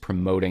Sellers is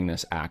promoting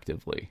this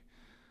actively.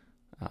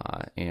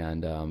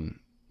 And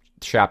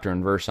chapter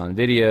and verse on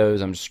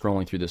videos. I'm just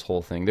scrolling through this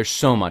whole thing. There's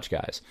so much,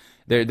 guys.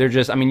 They're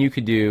just, I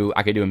could do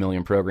a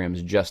million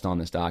programs just on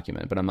this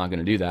document, but I'm not going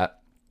to do that.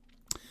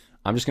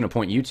 I'm just going to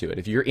point you to it.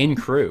 If you're in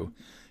Cru,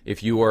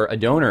 if you are a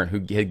donor who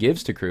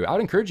gives to Cru, I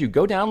would encourage you,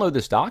 go download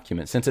this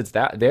document. Since it's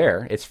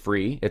there, it's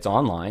free, it's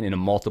online in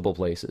multiple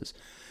places.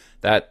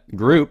 That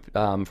group,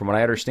 from what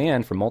I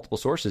understand from multiple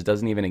sources,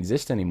 doesn't even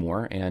exist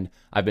anymore. And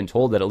I've been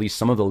told that at least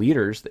some of the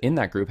leaders in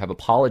that group have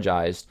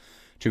apologized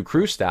to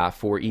Cru staff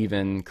for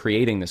even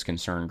creating this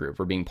concern group,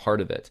 for being part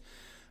of it,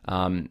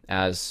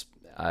 as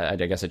I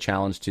guess a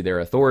challenge to their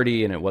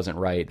authority, and it wasn't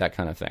right, that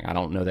kind of thing. I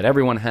don't know that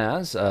everyone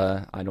has.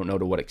 I don't know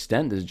to what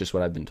extent. This is just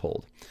what I've been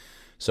told.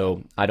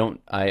 So I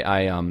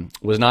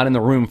was not in the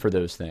room for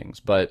those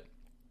things, but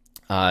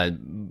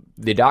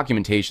the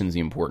documentation is the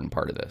important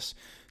part of this.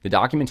 The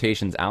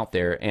documentation's out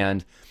there,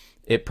 and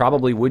it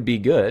probably would be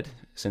good,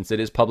 since it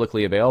is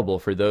publicly available,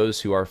 for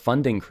those who are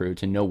funding Cru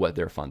to know what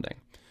they're funding.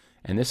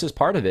 And this is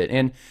part of it.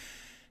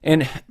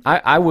 And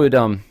I would,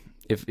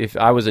 if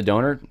I was a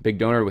donor, big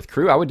donor with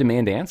Cru, I would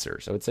demand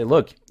answers. I would say,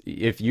 look,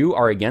 if you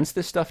are against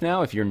this stuff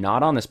now, if you're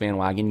not on this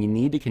bandwagon, you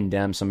need to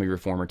condemn some of your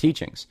former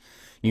teachings.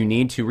 You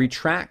need to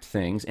retract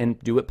things and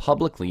do it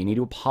publicly. You need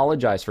to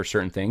apologize for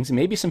certain things. And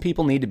maybe some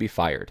people need to be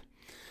fired.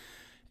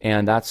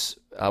 And that's,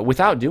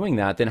 without doing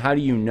that, then how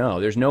do you know?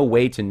 There's no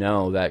way to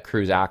know that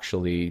Cru's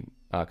actually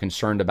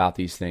concerned about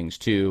these things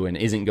too, and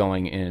isn't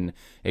going in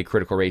a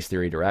critical race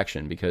theory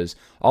direction, because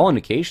all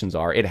indications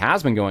are it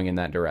has been going in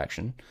that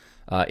direction.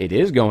 It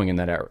is going in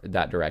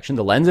that direction.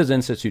 The Lenses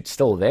Institute's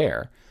still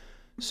there.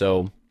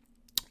 So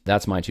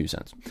that's my 2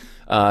 cents.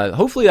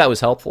 Hopefully that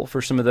was helpful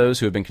for some of those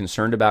who have been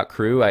concerned about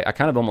Cru. I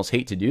kind of almost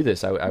hate to do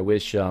this. I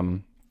wish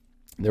there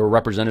were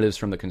representatives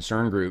from the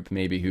concern group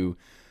maybe who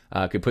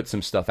could put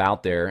some stuff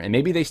out there, and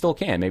maybe they still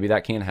can. Maybe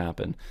that can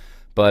happen.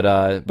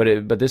 But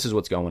this is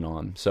what's going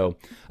on. So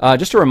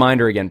just a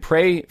reminder again,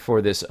 pray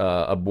for this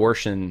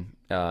abortion,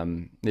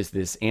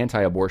 this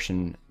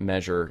anti-abortion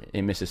measure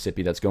in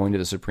Mississippi that's going to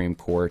the Supreme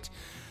Court.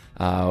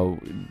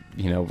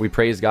 We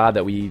praise God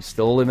that we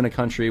still live in a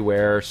country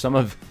where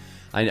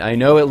I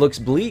know it looks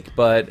bleak,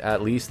 but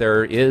at least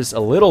there is a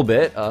little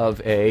bit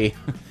of a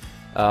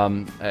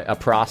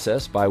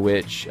process by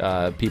which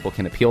people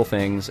can appeal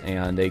things,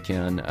 and they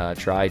can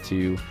try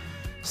to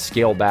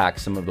scale back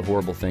some of the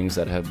horrible things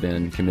that have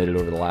been committed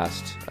over the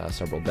last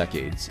several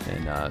decades.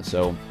 And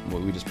so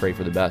we just pray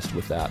for the best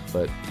with that.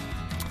 But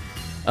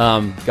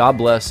God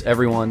bless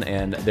everyone,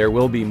 and there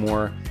will be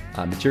more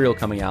material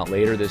coming out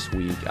later this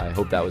week. I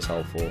hope that was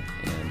helpful,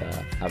 and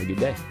have a good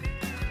day.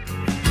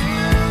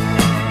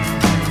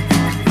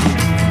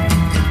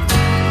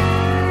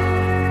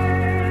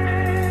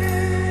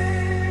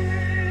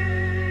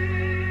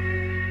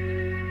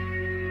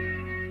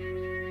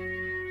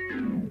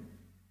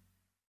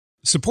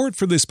 Support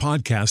for this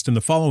podcast and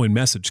the following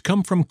message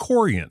come from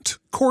Corient.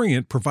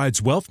 Corient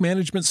provides wealth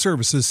management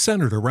services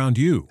centered around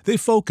you. They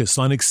focus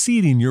on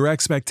exceeding your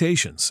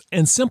expectations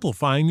and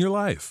simplifying your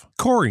life.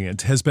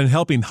 Corient has been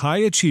helping high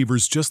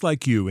achievers just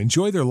like you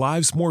enjoy their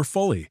lives more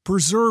fully,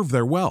 preserve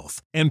their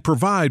wealth, and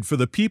provide for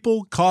the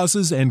people,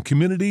 causes, and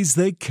communities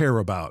they care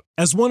about.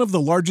 As one of the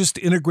largest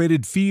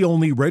integrated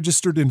fee-only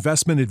registered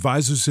investment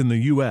advisors in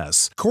the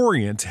U.S.,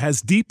 Corient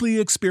has deeply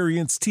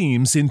experienced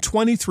teams in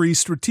 23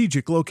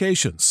 strategic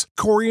locations.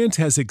 Corient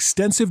has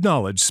extensive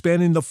knowledge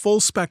spanning the full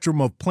spectrum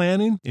of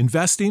planning,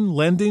 investing,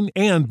 lending,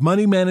 and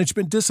money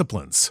management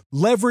disciplines.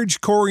 Leverage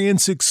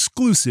Corient's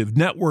exclusive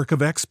network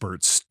of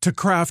experts to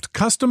craft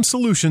custom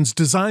solutions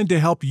designed to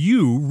help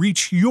you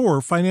reach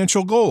your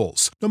financial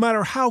goals, no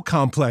matter how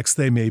complex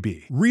they may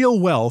be. Real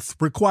wealth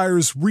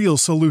requires real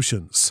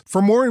solutions.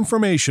 For more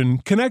information,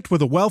 connect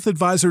with a wealth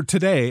advisor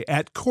today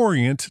at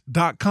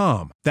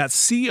Corient.com.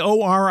 That's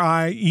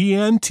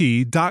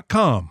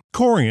Corient.com.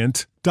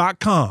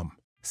 Corient.com.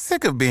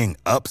 Sick of being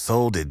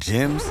upsold at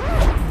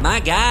gyms? My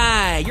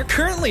guy, you're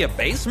currently a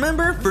base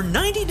member? For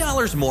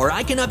 $90 more,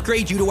 I can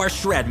upgrade you to our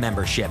Shred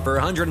membership. For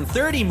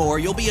 $130 more,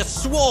 you'll be a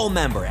Swole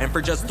member. And for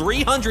just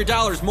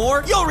 $300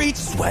 more, you'll reach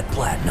Sweat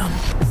Platinum.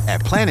 At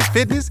Planet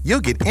Fitness,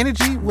 you'll get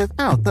energy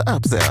without the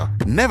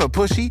upsell. Never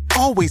pushy,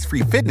 always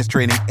free fitness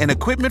training and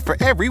equipment for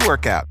every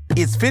workout.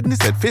 It's fitness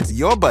that fits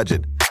your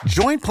budget.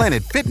 Join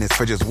Planet Fitness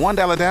for just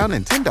 $1 down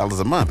and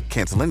 $10 a month.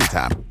 Cancel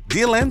anytime.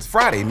 Deal ends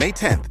Friday, May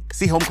 10th.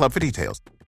 See Home Club for details.